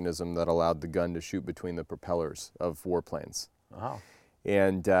timing mechanism that allowed the gun to shoot between the propellers of warplanes. Wow.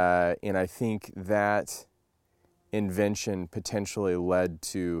 And I think that invention potentially led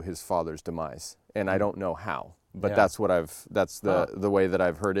to his father's demise. And I don't know how, but Yeah. that's the way that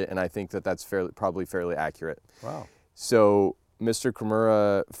I've heard it, and I think that that's probably fairly accurate. Wow. So Mr.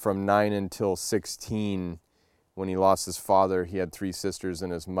 Kimura, from 9 until 16, when he lost his father, he had 3 sisters,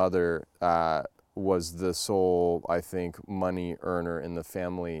 and his mother was the sole, I think, money earner in the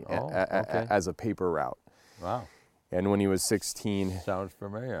family okay. as a paper route. Wow. And when he was 16, Sounds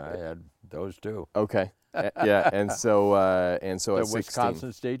familiar. I had those too. okay, yeah, and so The at 16.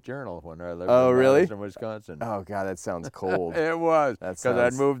 Wisconsin State Journal when I lived Oh, in really? Madison, Wisconsin. Oh God, that sounds cold. It was That because I'd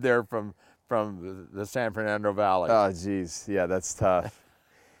sounds- moved there from the San Fernando Valley. Oh, geez. Yeah, that's tough.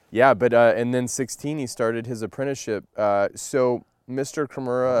 Yeah, but and then 16, he started his apprenticeship. So Mr.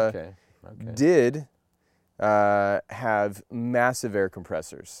 Kimura Okay. did have massive air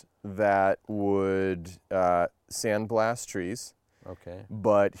compressors that would sandblast trees, Okay.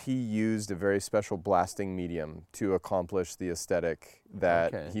 but he used a very special blasting medium to accomplish the aesthetic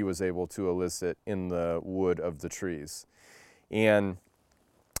that Okay. he was able to elicit in the wood of the trees. And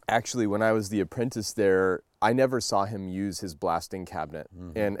actually, when I was the apprentice there, I never saw him use his blasting cabinet.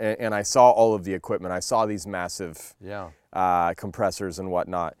 And I saw all of the equipment. I saw these massive Yeah. compressors and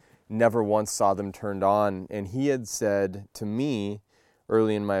whatnot. Never once saw them turned on. And he had said to me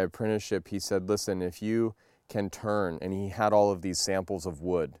early in my apprenticeship, he said, listen, if you can turn, and he had all of these samples of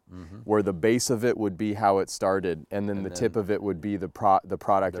wood where the base of it would be how it started, and then the tip of it would be the product The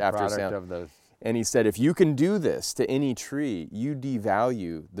after product sample. of the And he said, if you can do this to any tree, you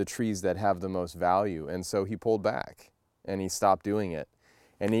devalue the trees that have the most value. And so he pulled back and he stopped doing it.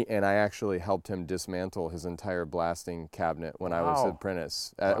 And I actually helped him dismantle his entire blasting cabinet when I was Wow. an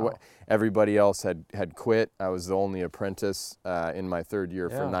apprentice. Wow. Everybody else had quit. I was the only apprentice in my 3rd year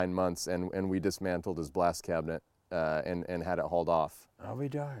for Yeah. 9 months, and we dismantled his blast cabinet and had it hauled off. I'll be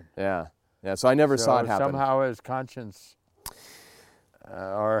darned. Yeah. So I never saw it happen. Somehow his conscience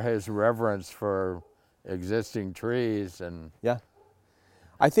or his reverence for existing trees and Yeah.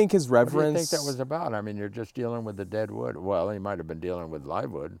 I think his what do you reverence. think that was about? I mean, you're just dealing with the dead wood. Well, he might have been dealing with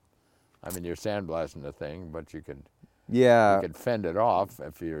live wood. I mean, you're sandblasting the thing, but you could fend it off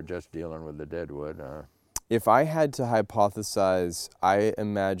if you're just dealing with the dead wood. If I had to hypothesize, I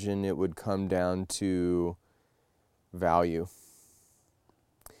imagine it would come down to value.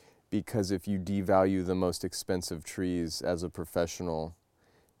 Because if you devalue the most expensive trees as a professional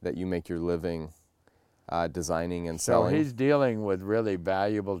that you make your living designing and So selling. he's dealing with really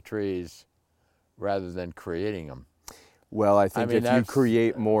valuable trees rather than creating them. Well, I think mean, if you that's-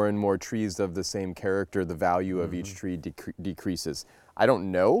 create more and more trees of the same character, the value of each tree decreases. I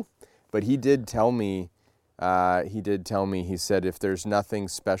don't know, but he did tell me, he said, if there's nothing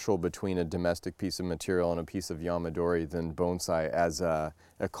special between a domestic piece of material and a piece of Yamadori, then bonsai as a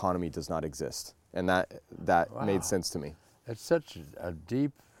economy does not exist. And that Wow. made sense to me. It's such a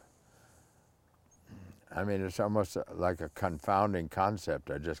deep, I mean, it's almost like a confounding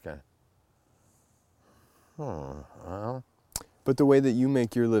concept. I just got, well, But the way that you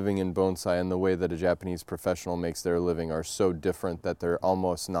make your living in bonsai and the way that a Japanese professional makes their living are so different that they're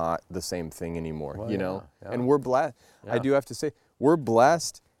almost not the same thing anymore, Well, you know? yeah. And we're blessed. I Yeah. do have to say, we're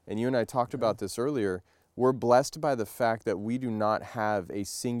blessed, and you and I talked about this earlier, we're blessed by the fact that we do not have a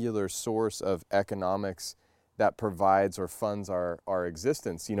singular source of economics that provides or funds our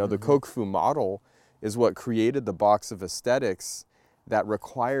existence. You know, the Kokufu model is what created the box of aesthetics that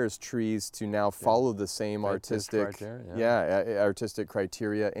requires trees to now follow the same artistic artistic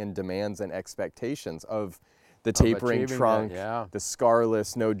criteria and demands and expectations of the tapering achieving that, trunk, yeah. the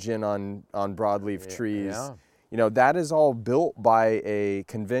scarless, no gin on broadleaf trees. yeah. You know, that is all built by a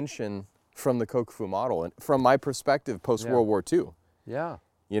convention from the Kokufu model. And from my perspective, post-World War II, Yeah.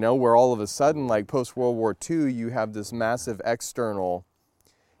 you know, where all of a sudden, like post-World War II, you have this massive external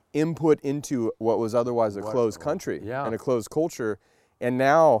input into what was otherwise a closed country yeah. and a closed culture. And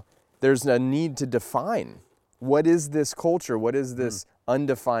now there's a need to define what is this culture? What is this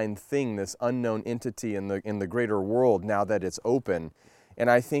undefined thing, this unknown entity in the greater world now that it's open? And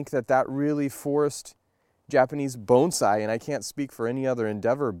I think that really forced Japanese bonsai, and I can't speak for any other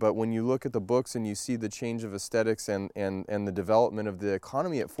endeavor, but when you look at the books and you see the change of aesthetics and the development of the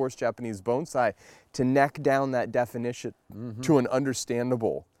economy, it forced Japanese bonsai to neck down that definition to an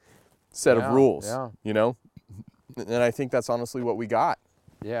understandable set of rules, you know? And I think that's honestly what we got.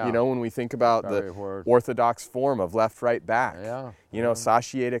 Yeah. You know, when we think about the orthodox form of left, right, back. Yeah. You know,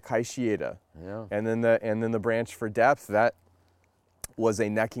 Sashieda, Kaishieda. Yeah. And then the branch for depth, that was a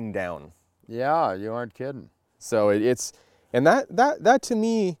necking down. Yeah, you aren't kidding. So it's, and that to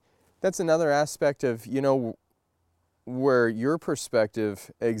me, that's another aspect of, you know, where your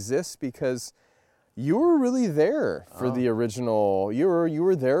perspective exists, because you were really there for the original. You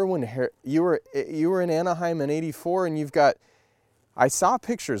were there when you were in Anaheim in '84, and you've got. I saw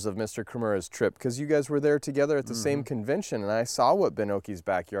pictures of Mr. Kimura's trip because you guys were there together at the same convention, and I saw what Benoki's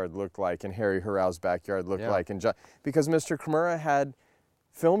backyard looked like and Harry Hurao's backyard looked like, and because Mr. Kimura had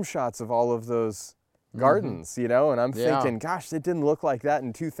film shots of all of those gardens, you know, and I'm thinking, gosh, it didn't look like that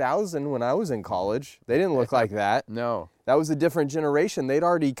in 2000 when I was in college. They didn't look like that. No. That was a different generation. They'd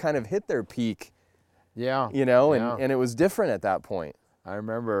already kind of hit their peak. Yeah. You know, and it was different at that point. I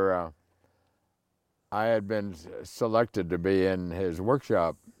remember I had been selected to be in his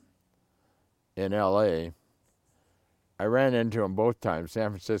workshop in L.A. I ran into him both times,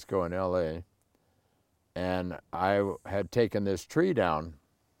 San Francisco and L.A., and I had taken this tree down.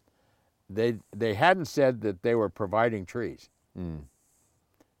 They hadn't said that they were providing trees.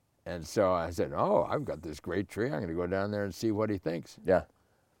 And so I said, oh, I've got this great tree. I'm going to go down there and see what he thinks. Yeah.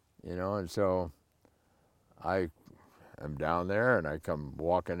 You know, and so I am down there, and I come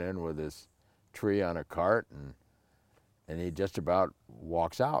walking in with this tree on a cart, and he just about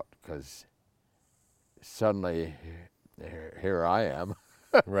walks out, because suddenly here I am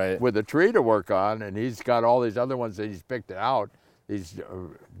Right. with a tree to work on, and he's got all these other ones that he's picked out, these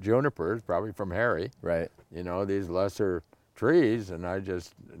junipers, probably from Harry. Right. You know, these lesser trees, and I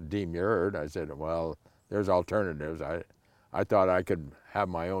just demurred. I said, well, there's alternatives. I thought I could have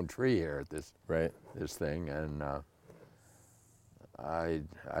my own tree here at this thing, and I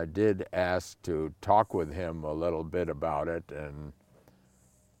did ask to talk with him a little bit about it, and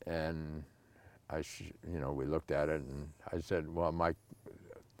we looked at it, and I said, well, my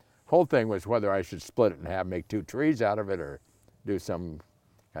whole thing was whether I should split it and make two trees out of it, or do some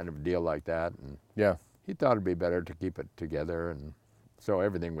kind of deal like that. And he thought it'd be better to keep it together, and so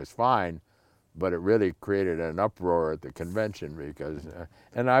everything was fine. But it really created an uproar at the convention, because,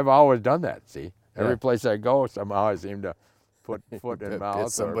 and I've always done that. See, every place I go, somehow I seem to put foot in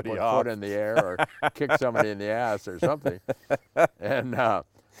mouth, or put foot in the air, or kick somebody in the ass or something. And the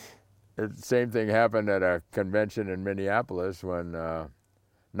same thing happened at a convention in Minneapolis when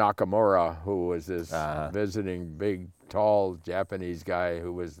Nakamura, who was this visiting big, tall Japanese guy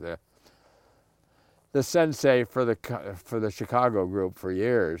who was the sensei for the Chicago group for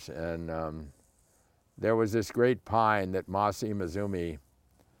years, and there was this great pine that Mas Imazumi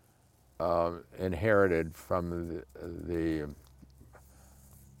inherited from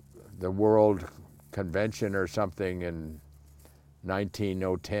the World Convention or something in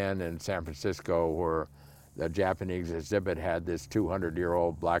 1910 in San Francisco, where the Japanese exhibit had this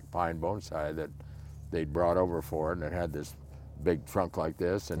 200-year-old black pine bonsai that they'd brought over for it, and it had this big trunk like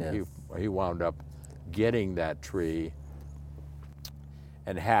this, and he wound up getting that tree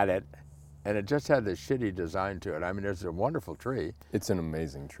and had it, and it just had this shitty design to it. I mean, it's a wonderful tree. It's an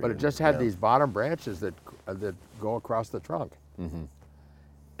amazing tree. But it just had these bottom branches that go across the trunk. Mm-hmm.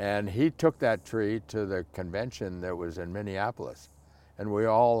 And he took that tree to the convention that was in Minneapolis. And we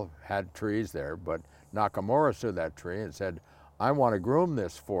all had trees there, but Nakamura saw that tree and said, I want to groom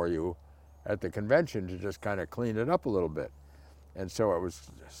this for you at the convention to just kind of clean it up a little bit. And so it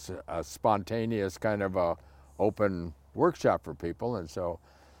was a spontaneous kind of a open workshop for people. And so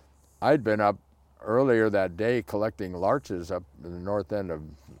I'd been up earlier that day collecting larches up in the north end of,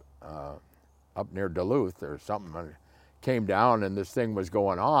 up near Duluth or something. I came down and this thing was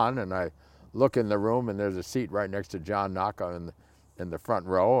going on, and I look in the room and there's a seat right next to John Naka in the front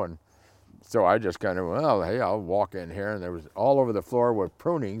row. And so I just kind of, well, hey, I'll walk in here. And there was all over the floor were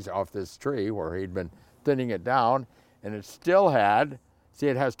prunings off this tree where he'd been thinning it down. And it still had, see,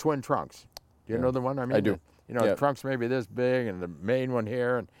 it has twin trunks. Do you know the one I mean? I do. You know, the trunk's maybe this big, and the main one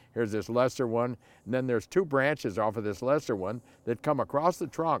here, and here's this lesser one. And then there's two branches off of this lesser one that come across the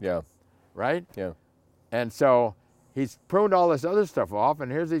trunk. Yeah. Right? Yeah. And so he's pruned all this other stuff off,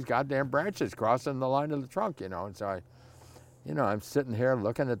 and here's these goddamn branches crossing the line of the trunk, you know. And so I'm sitting here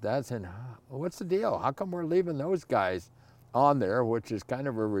looking at that saying, what's the deal? How come we're leaving those guys on there, which is kind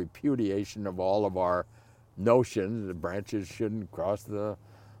of a repudiation of all of our notions. The branches shouldn't cross the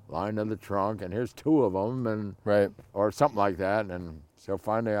line of the trunk, and here's 2 of them, and Right. or something like that. And so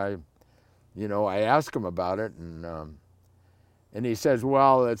finally I asked him about it, and he says,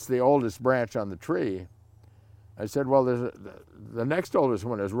 well, it's the oldest branch on the tree. I said, well, the next oldest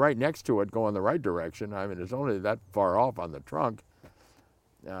one is right next to it going the right direction. I mean, it's only that far off on the trunk.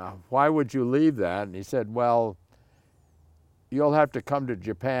 Why would you leave that? And he said, well, you'll have to come to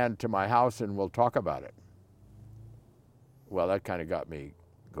Japan to my house and we'll talk about it. Well, that kind of got me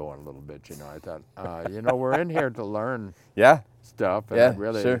going a little bit, I thought, we're in here to learn Yeah. stuff, and Yeah, I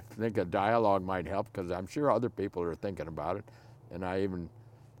really sure. think a dialogue might help, because I'm sure other people are thinking about it. And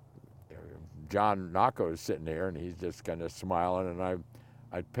John Nocco is sitting here, and he's just kind of smiling, and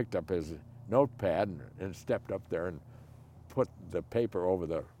I picked up his notepad and stepped up there and put the paper over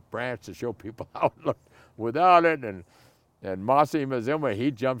the branch to show people how it looked without it. And Masi Mazuma, he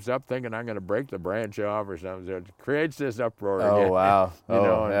jumps up thinking I'm going to break the branch off or something. So it creates this uproar Oh, again. wow.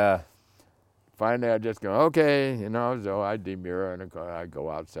 And Yeah. finally I just go, okay, so I demur and I go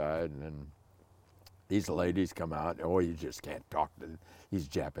outside, and then these ladies come out. Oh, you just can't talk to these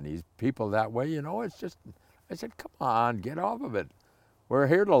Japanese people that way. It's just, I said, come on, get off of it. We're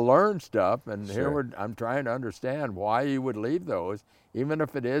here to learn stuff, and Sure. I'm trying to understand why you would leave those, even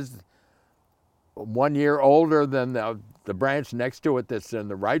if it is 1 year older than the branch next to it that's in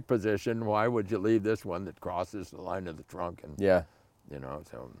the right position. Why would you leave this one that crosses the line of the trunk? And Yeah.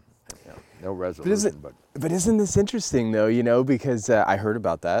 no resolution. But isn't this interesting though? Because I heard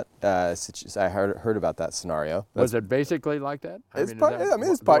about that. I heard about that scenario. Was it basically like that? It's is part. that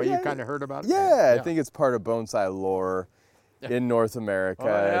It's the part. way Yeah, you kind of heard about it. Yeah, I think it's part of bonsai lore in North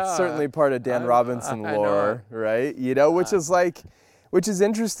America. It's certainly part of Dan Robinson I know lore, right? Which is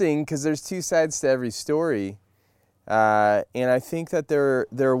interesting, because there's 2 sides to every story, and I think that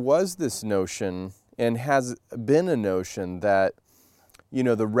there was this notion, and has been a notion, that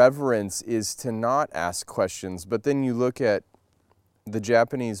the reverence is to not ask questions. But then you look at the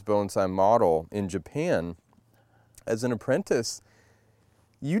Japanese bonsai model in Japan. As an apprentice,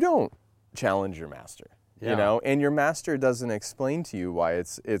 you don't challenge your master. Yeah. And your master doesn't explain to you why.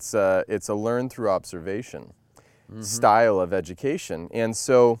 It's a learn through observation style of education. And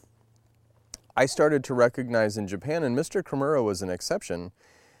so I started to recognize in Japan, and Mr. Kimura was an exception,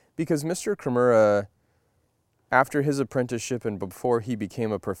 because Mr. Kimura, after his apprenticeship and before he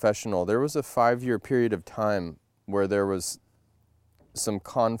became a professional, there was a 5-year period of time where there was some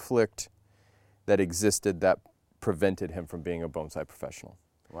conflict that existed that prevented him from being a bonsai professional.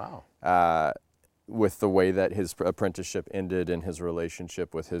 Wow. With the way that his apprenticeship ended and his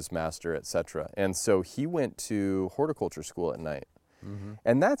relationship with his master, etc. And so he went to horticulture school at night. Mm-hmm.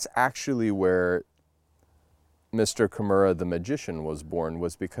 And that's actually where Mr. Kimura the magician was born,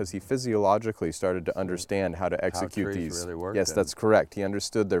 was because he physiologically started to understand how to execute trees these. really work Yes, then. that's correct. He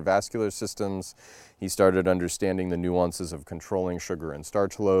understood their vascular systems. He started understanding the nuances of controlling sugar and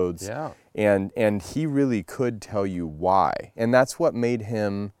starch loads. Yeah. And he really could tell you why. And that's what made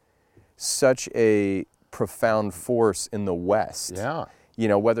him such a profound force in the West. Yeah.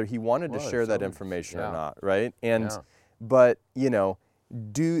 Whether he wanted to Well, share that so- information or yeah. not, right? And Yeah. but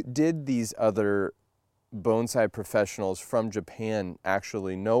did these other bonsai professionals from Japan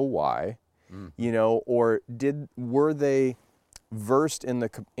actually know why? Or were they versed in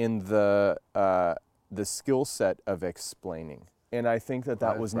the skill set of explaining? And I think that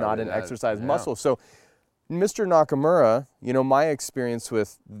That's was not probably an that, exercise yeah. muscle. So Mr. Nakamura, my experience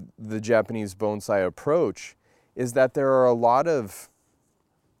with the Japanese bonsai approach is that there are a lot of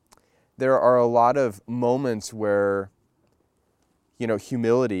moments where,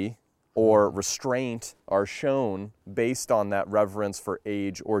 humility or restraint are shown based on that reverence for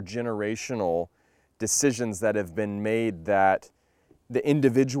age or generational decisions that have been made, that the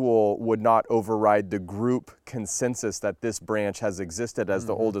individual would not override the group consensus that this branch has existed as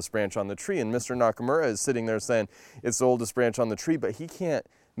the oldest branch on the tree. And Mr. Nakamura is sitting there saying it's the oldest branch on the tree, but he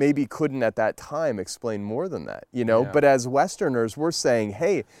couldn't at that time explain more than that, Yeah. But as Westerners, we're saying,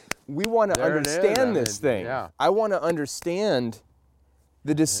 hey, we want to There it is. understand this thing. Yeah. I want to understand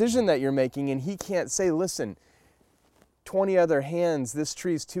the decision that you're making. And he can't say, listen, 20 other hands, this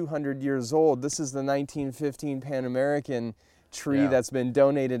tree's 200 years old. This is the 1915 Pan American tree Yeah. that's been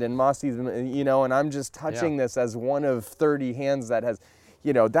donated in Masi's, and I'm just touching this as one of 30 hands that has,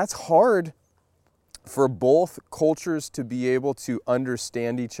 that's hard for both cultures to be able to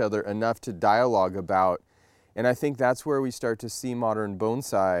understand each other enough to dialogue about. And I think that's where we start to see modern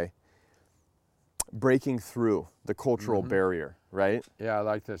bonsai breaking through the cultural barrier, right? Yeah, I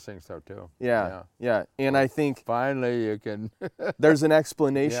like to think so too. Yeah. And I think Finally, you can. there's an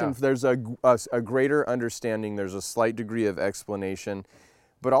explanation. Yeah. There's a greater understanding. There's a slight degree of explanation.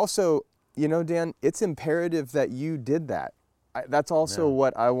 But also, you know, Dan, it's imperative that you did that. That's also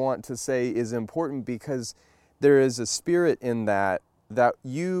what I want to say is important, because there is a spirit in that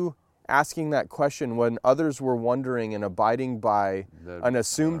you asking that question when others were wondering and abiding by an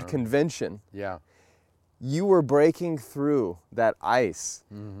assumed convention. Yeah. You were breaking through that ice.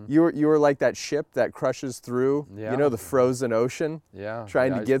 You were like that ship that crushes through, you know, the frozen ocean. Yeah.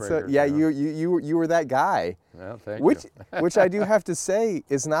 Trying to get so. Yeah, you were that guy. Well, thank which you. which I do have to say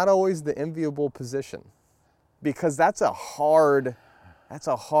is not always the enviable position, because that's a hard,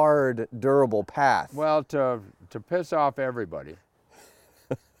 durable path. Well, to piss off everybody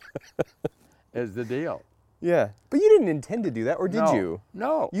is the deal. Yeah, but you didn't intend to do that, or did No. you?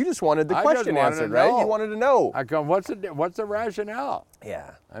 No. You just wanted the I question just wanted to answered, right? know. You wanted to know. I come, what's the rationale?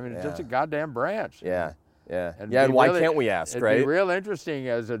 Yeah. I mean, it's Yeah. just a goddamn branch. Yeah. Yeah. It'd Yeah, be and why really- can't we ask, it'd right? be real interesting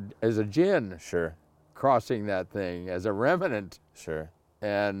as a gin Sure. crossing that thing as a remnant Sure.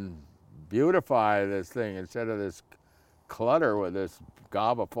 and beautify this thing instead of this clutter with this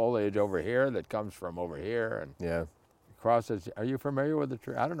gob of foliage over here that comes from over here and Yeah. crosses. Are you familiar with the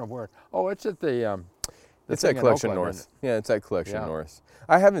tree? I don't know where. Oh, it's at the It's thing at in Collection Oakland, North. isn't Yeah, it's at Collection Yeah. North.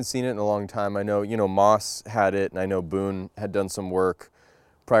 I haven't seen it in a long time. I know, you know, Moss had it, and I know Boone had done some work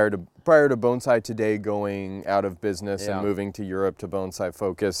prior to Bonsai Today going out of business Yeah. and moving to Europe to Bonsai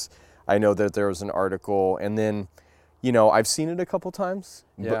Focus. I know that there was an article, and then, you know, I've seen it a couple times.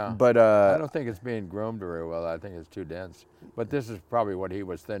 Yeah. But I don't think it's being groomed very well. I think it's too dense. But this is probably what he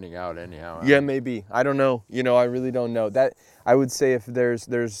was thinning out anyhow. yeah, maybe. I don't know. You know, I really don't know. That I would say if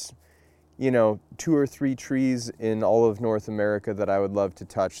there's you know, 2 or 3 trees in all of North America that I would love to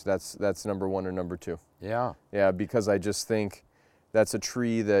touch, that's number 1 or number 2. Yeah. Yeah, because I just think that's a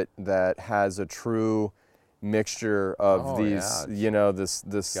tree that has a true mixture of Oh, these, yeah, it's you know, this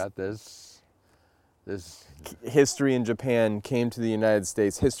Got this. history in Japan came to the United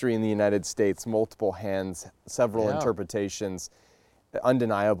States, history in the United States, multiple hands, several Yeah. interpretations,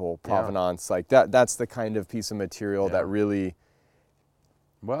 undeniable provenance. Like that's the kind of piece of material Yeah. that really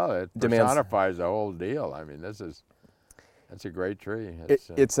Well, it Demands- personifies the whole deal. I mean, that's a great tree.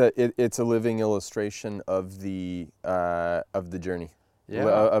 it's a living illustration of the journey. Yeah.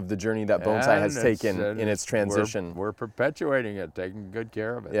 Of the journey that bonsai has And taken in its transition. We're perpetuating it, taking good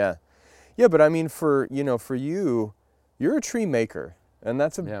care of it. Yeah, yeah, but I mean, for you, you're a tree maker, and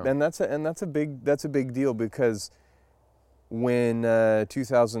that's a big deal, because when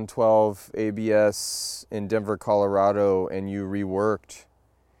 2012 ABS in Denver, Colorado, and you reworked.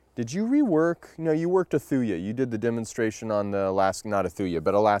 Did you rework? No, you worked a Thuya. You did the demonstration on the not a Thuya,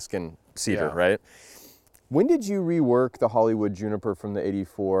 but Alaskan cedar, Yeah. right? When did you rework the Hollywood juniper from the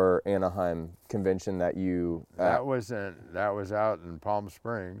 '84 Anaheim convention that you? That was out in Palm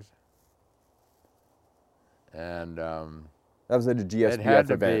Springs, and that was at a GSBF it had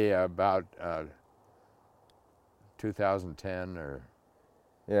to event. be about 2010 or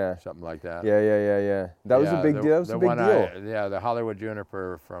Yeah. something like that. Yeah. That was a Yeah, big the- deal. That was the a big one deal. the Hollywood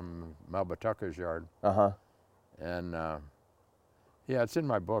juniper from Melba Tucker's yard, Uh-huh. and yeah, it's in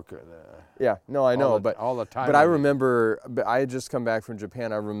my book. Yeah. No, I know, but all the time. But I remember, I had just come back from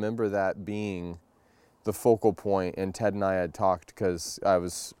Japan. I remember that being the focal point, and Ted and I had talked because I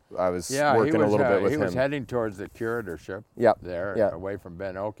was working a little bit with he him. was heading towards the curatorship Yep. there, Yeah. away from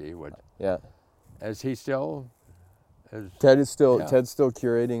Ben Oki. Yeah. Is he still? Ted's still Yeah.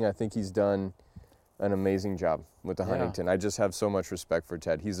 curating. I think he's done an amazing job with the Yeah. Huntington. I just have so much respect for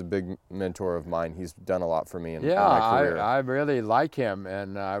Ted. He's a big mentor of mine. He's done a lot for me in Yeah, my career. I really like him,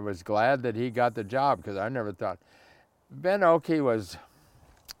 and I was glad that he got the job, because I never thought Ben Oki was.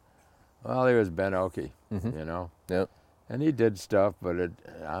 Well, he was Ben Oki, you know. Yep. And he did stuff, but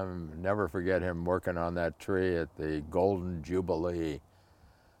I'll never forget him working on that tree at the Golden Jubilee,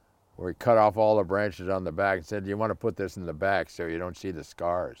 where he cut off all the branches on the back and said, "You want to put this in the back so you don't see the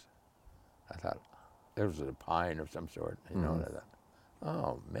scars." I thought, it was a pine of some sort, you know. And I thought,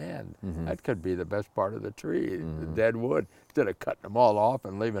 oh man, that could be the best part of the tree, the dead wood, instead of cutting them all off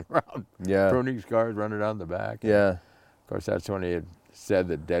and leaving around Yeah. pruning scars running down the back. Yeah. Of course, that's when he had said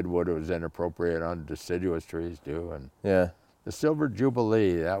that dead wood was inappropriate on deciduous trees too. And Yeah. the Silver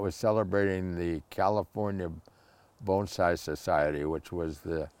Jubilee, that was celebrating the California Bonsai Society, which was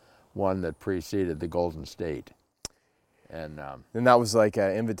the one that preceded the Golden State. And that was like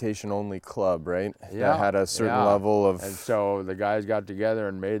an invitation-only club, right? yeah, That had a certain yeah. level of. And so the guys got together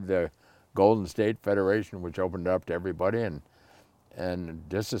and made the Golden State Federation, which opened up to everybody, and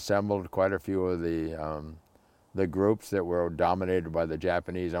disassembled quite a few of the groups that were dominated by the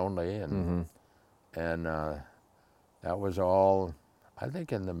Japanese only, and that was all, I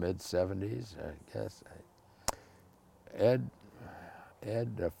think, in the mid '70s. I guess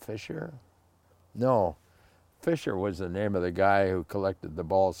Ed Fisher? No, Fisher was the name of the guy who collected the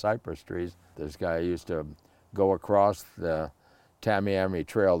bald cypress trees. This guy used to go across the Tamiami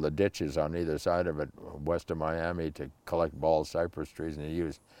Trail, the ditches on either side of it, west of Miami, to collect bald cypress trees, and he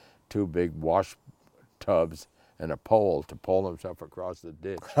used 2 big wash tubs and a pole to pole himself across the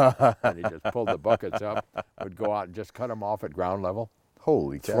ditch. And he just pulled the buckets up, would go out and just cut them off at ground level,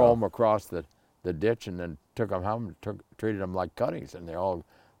 Holy cow. throw them across the ditch, and then took them home and treated them like cuttings, and they all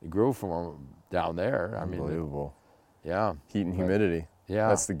grew from them down there. I mean, Unbelievable. yeah. Heat and humidity. Yeah.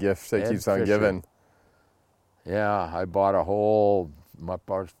 That's the gift that Ed keeps on Fisher. giving. Yeah, I bought a whole,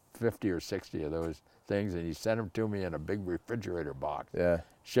 about 50 or 60 of those things, and he sent them to me in a big refrigerator box. Yeah.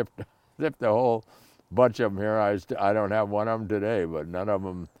 Shipped the whole bunch of them here. I don't have one of them today, but none of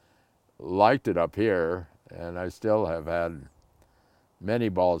them liked it up here, and I still have had many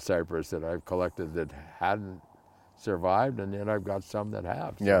bald cypress that I've collected that hadn't survived, and yet I've got some that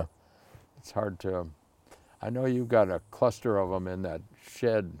have. So Yeah. it's hard to. I know you've got a cluster of them in that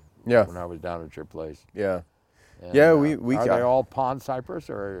shed. Yeah. When I was down at your place. Yeah. And, Yeah, we are got- they all pond cypress,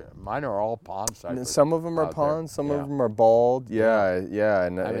 or mine are all pond cypress? Some of them are out there. ponds, some Yeah. of them are bald. Yeah, yeah.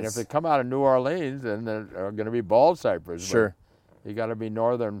 And I mean, if it's- they come out of New Orleans, then they're going to be bald cypress. but Sure. You got to be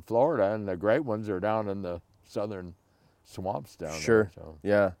northern Florida, and the great ones are down in the southern swamps down Sure. there. So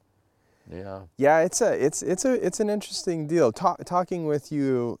Yeah. yeah, Yeah, it's an interesting deal. Talking with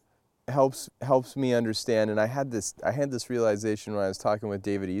you helps me understand, and I had this realization when I was talking with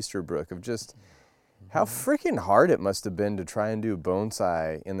David Easterbrook of just how freaking hard it must have been to try and do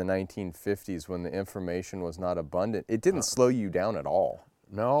bonsai in the 1950s when the information was not abundant. It didn't slow you down at all.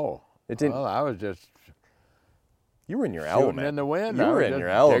 no, It didn't. Well, I was just You were in your shooting element. in the wind. You I were was in just your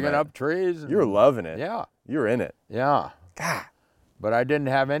element. digging up trees. You were loving it. Yeah, You were in it. yeah. God. But I didn't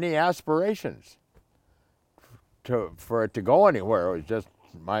have any aspirations for it to go anywhere. It was just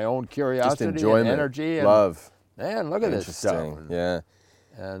my own curiosity Just enjoyment, and energy and love. man, look at this stuff. Interesting. Yeah.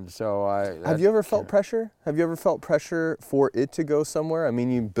 And so Have you ever felt pressure? Have you ever felt pressure for it to go somewhere? I mean,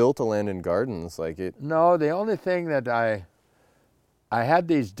 you built a land and gardens, like it. No, the only thing that I had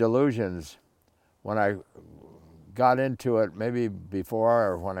these delusions when I got into it, maybe before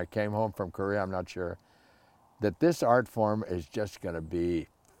or when I came home from Korea, I'm not sure, that this art form is just going to be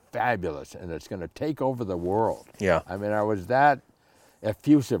fabulous and it's going to take over the world. Yeah. I mean, I was that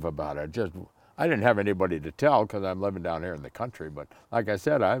effusive about it. I didn't have anybody to tell because I'm living down here in the country. But like I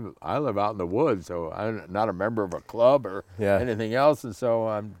said, I live out in the woods, so I'm not a member of a club or Yeah. anything else, and so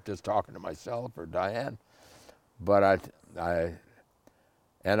I'm just talking to myself or Diane. But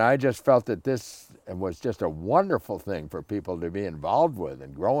I just felt that this was just a wonderful thing for people to be involved with,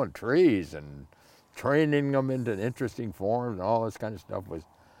 and growing trees and training them into interesting forms and all this kind of stuff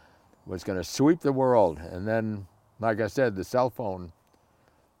was going to sweep the world. And then, like I said, the cell phone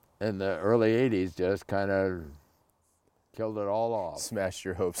in the early 80s just kind of killed it all off. Smashed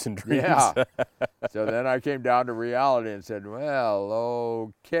your hopes and dreams. Yeah. So then I came down to reality and said, well,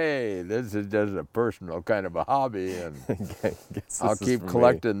 okay, this is just a personal kind of a hobby, and I'll keep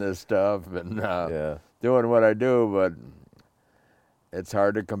collecting this stuff and Yeah. doing what I do, but it's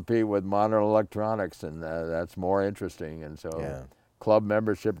hard to compete with modern electronics, and that's more interesting. And so Yeah. club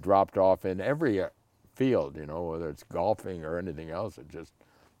membership dropped off in every field, whether it's golfing or anything else. It just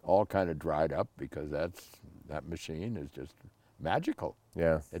all kind of dried up because that machine is just magical.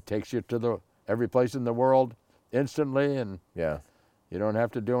 Yeah. It takes you to every place in the world instantly, and Yeah. you don't have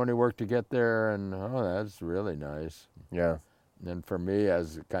to do any work to get there, and that's really nice. Yeah. And for me,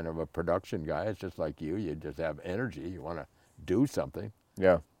 as kind of a production guy, it's just like you just have energy. You want to do something,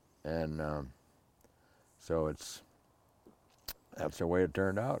 Yeah. and so that's the way it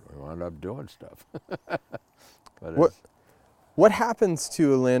turned out. We wound up doing stuff. But What happens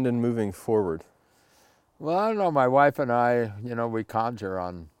to a Landon moving forward? well, I don't know. My wife and I, we conjure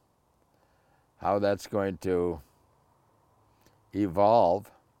on how that's going to evolve.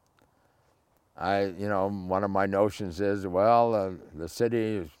 One of my notions is, well, the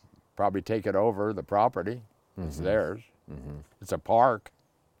city probably take it over, the property. It's theirs. Mm-hmm. It's a park,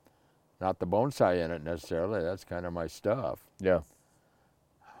 not the bonsai in it necessarily. That's kind of my stuff. Yeah.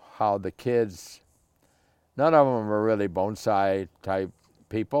 How the kids, none of them are really bonsai type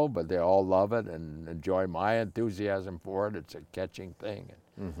people, but they all love it and enjoy my enthusiasm for it. It's a catching thing.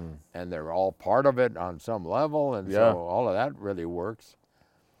 Mm-hmm. And they're all part of it on some level, and Yeah. so all of that really works.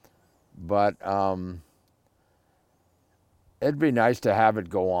 But it'd be nice to have it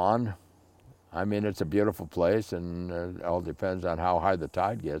go on. I mean, it's a beautiful place, and it all depends on how high the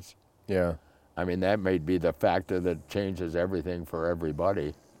tide gets. Yeah. I mean, that may be the factor that changes everything for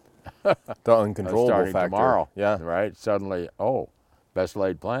everybody. The uncontrollable starting factor. tomorrow, Yeah. right? Suddenly, best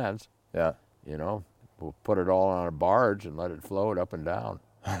laid plans. Yeah. You know, we'll put it all on a barge and let it float up and down.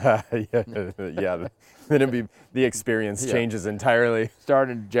 Yeah. Then the experience changes entirely. Start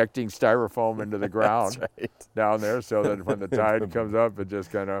injecting styrofoam into the ground down there, so that when the tide comes up, it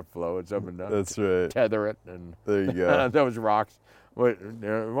just kind of floats up and down. That's right. Tether it, and There you go. those rocks.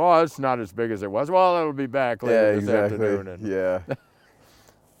 Well, it's not as big as it was. Well, it'll be back later this afternoon. And Yeah.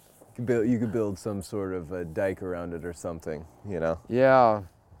 You could build some sort of a dike around it or something, you know? Yeah,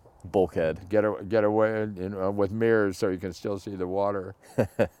 Bulkhead. get away with mirrors so you can still see the water.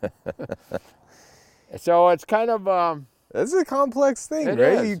 So it's kind of It's a complex thing, It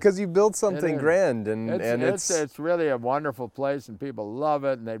right? is. Because you built something is. grand, and it's really a wonderful place, and people love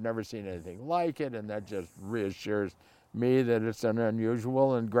it, and they've never seen anything like it, and that just reassures me that it's an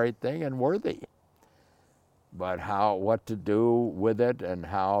unusual and great thing and worthy. But what to do with it and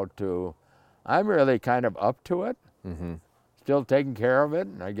I'm really kind of up to it. Mm-hmm. Still taking care of it,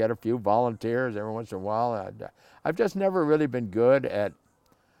 and I get a few volunteers every once in a while. I've just never really been good at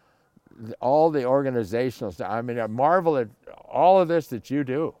all the organizational stuff. I mean, I marvel at all of this that you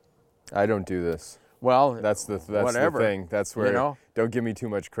do. I don't do this. Well, That's the whatever, thing. That's where, you know? Don't give me too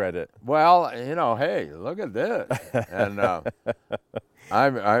much credit. Well, hey, look at this. And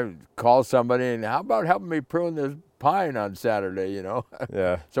I call somebody, and how about helping me prune this pine on Saturday, you know?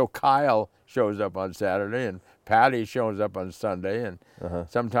 Yeah. So Kyle shows up on Saturday, and Patty shows up on Sunday, and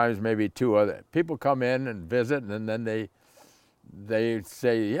sometimes maybe two other people come in and visit, and then they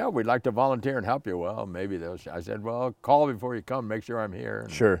say, yeah, we'd like to volunteer and help you. Well, maybe I said, well, call before you come, make sure I'm here.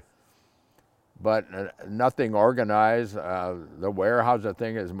 Sure. But nothing organized. The Weyerhaeuser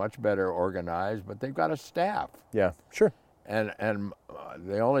thing is much better organized, but they've got a staff. Yeah. Sure. And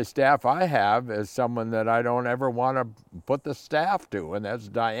the only staff I have is someone that I don't ever want to put the staff to, and that's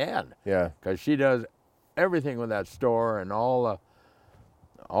Diane. Yeah. Because she does everything with that store, and all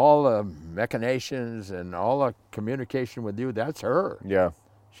the machinations and all the communication with you. That's her. Yeah.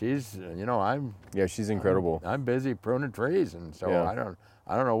 She's, Yeah. She's incredible. I'm busy pruning trees, and so Yeah.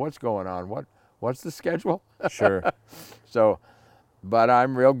 I don't know what's going on. What's the schedule? Sure. So, but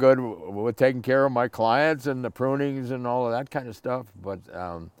I'm real good with taking care of my clients and the prunings and all of that kind of stuff. But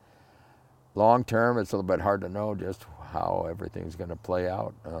long term, it's a little bit hard to know just how everything's going to play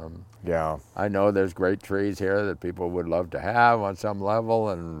out. Yeah. I know there's great trees here that people would love to have on some level,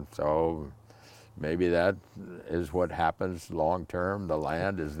 and so maybe that is what happens long term. The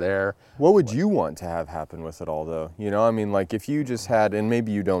land is there. What would you want to have happen with it all, though? You know, I mean, like, if you just had, and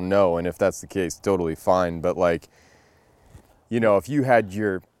maybe you don't know, and if that's the case, totally fine, but like, you know, if you had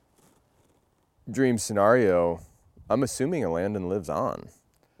your dream scenario, I'm assuming Landon lives on,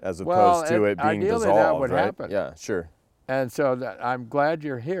 as opposed to it being ideally dissolved, that would right? happen. Yeah, sure. And so I'm glad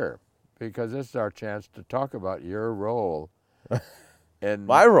you're here, because this is our chance to talk about your role in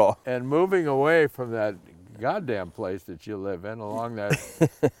My role. and moving away from that goddamn place that you live in, along that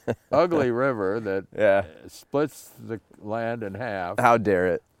ugly river that Yeah. splits the land in half. How dare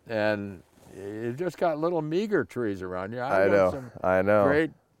it? And you just got little meager trees around you. I got know. some I know.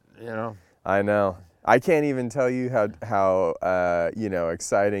 great, I know. I can't even tell you how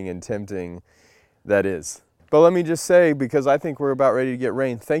exciting and tempting that is. But let me just say, because I think we're about ready to get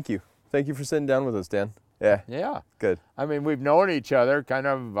rain, thank you. Thank you for sitting down with us, Dan. Yeah. Yeah. Good. I mean, we've known each other kind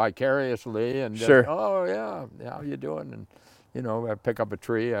of vicariously, and just, Sure. oh yeah, how you doing? And I pick up a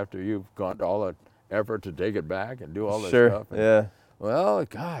tree after you've gone to all the effort to dig it back and do all this Sure. stuff. And, Yeah. well,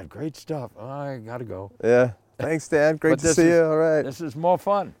 God, great stuff. I gotta go. Yeah. Thanks, Dan. Great But to this see is- you. All right. This is more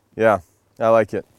fun. Yeah. I like it.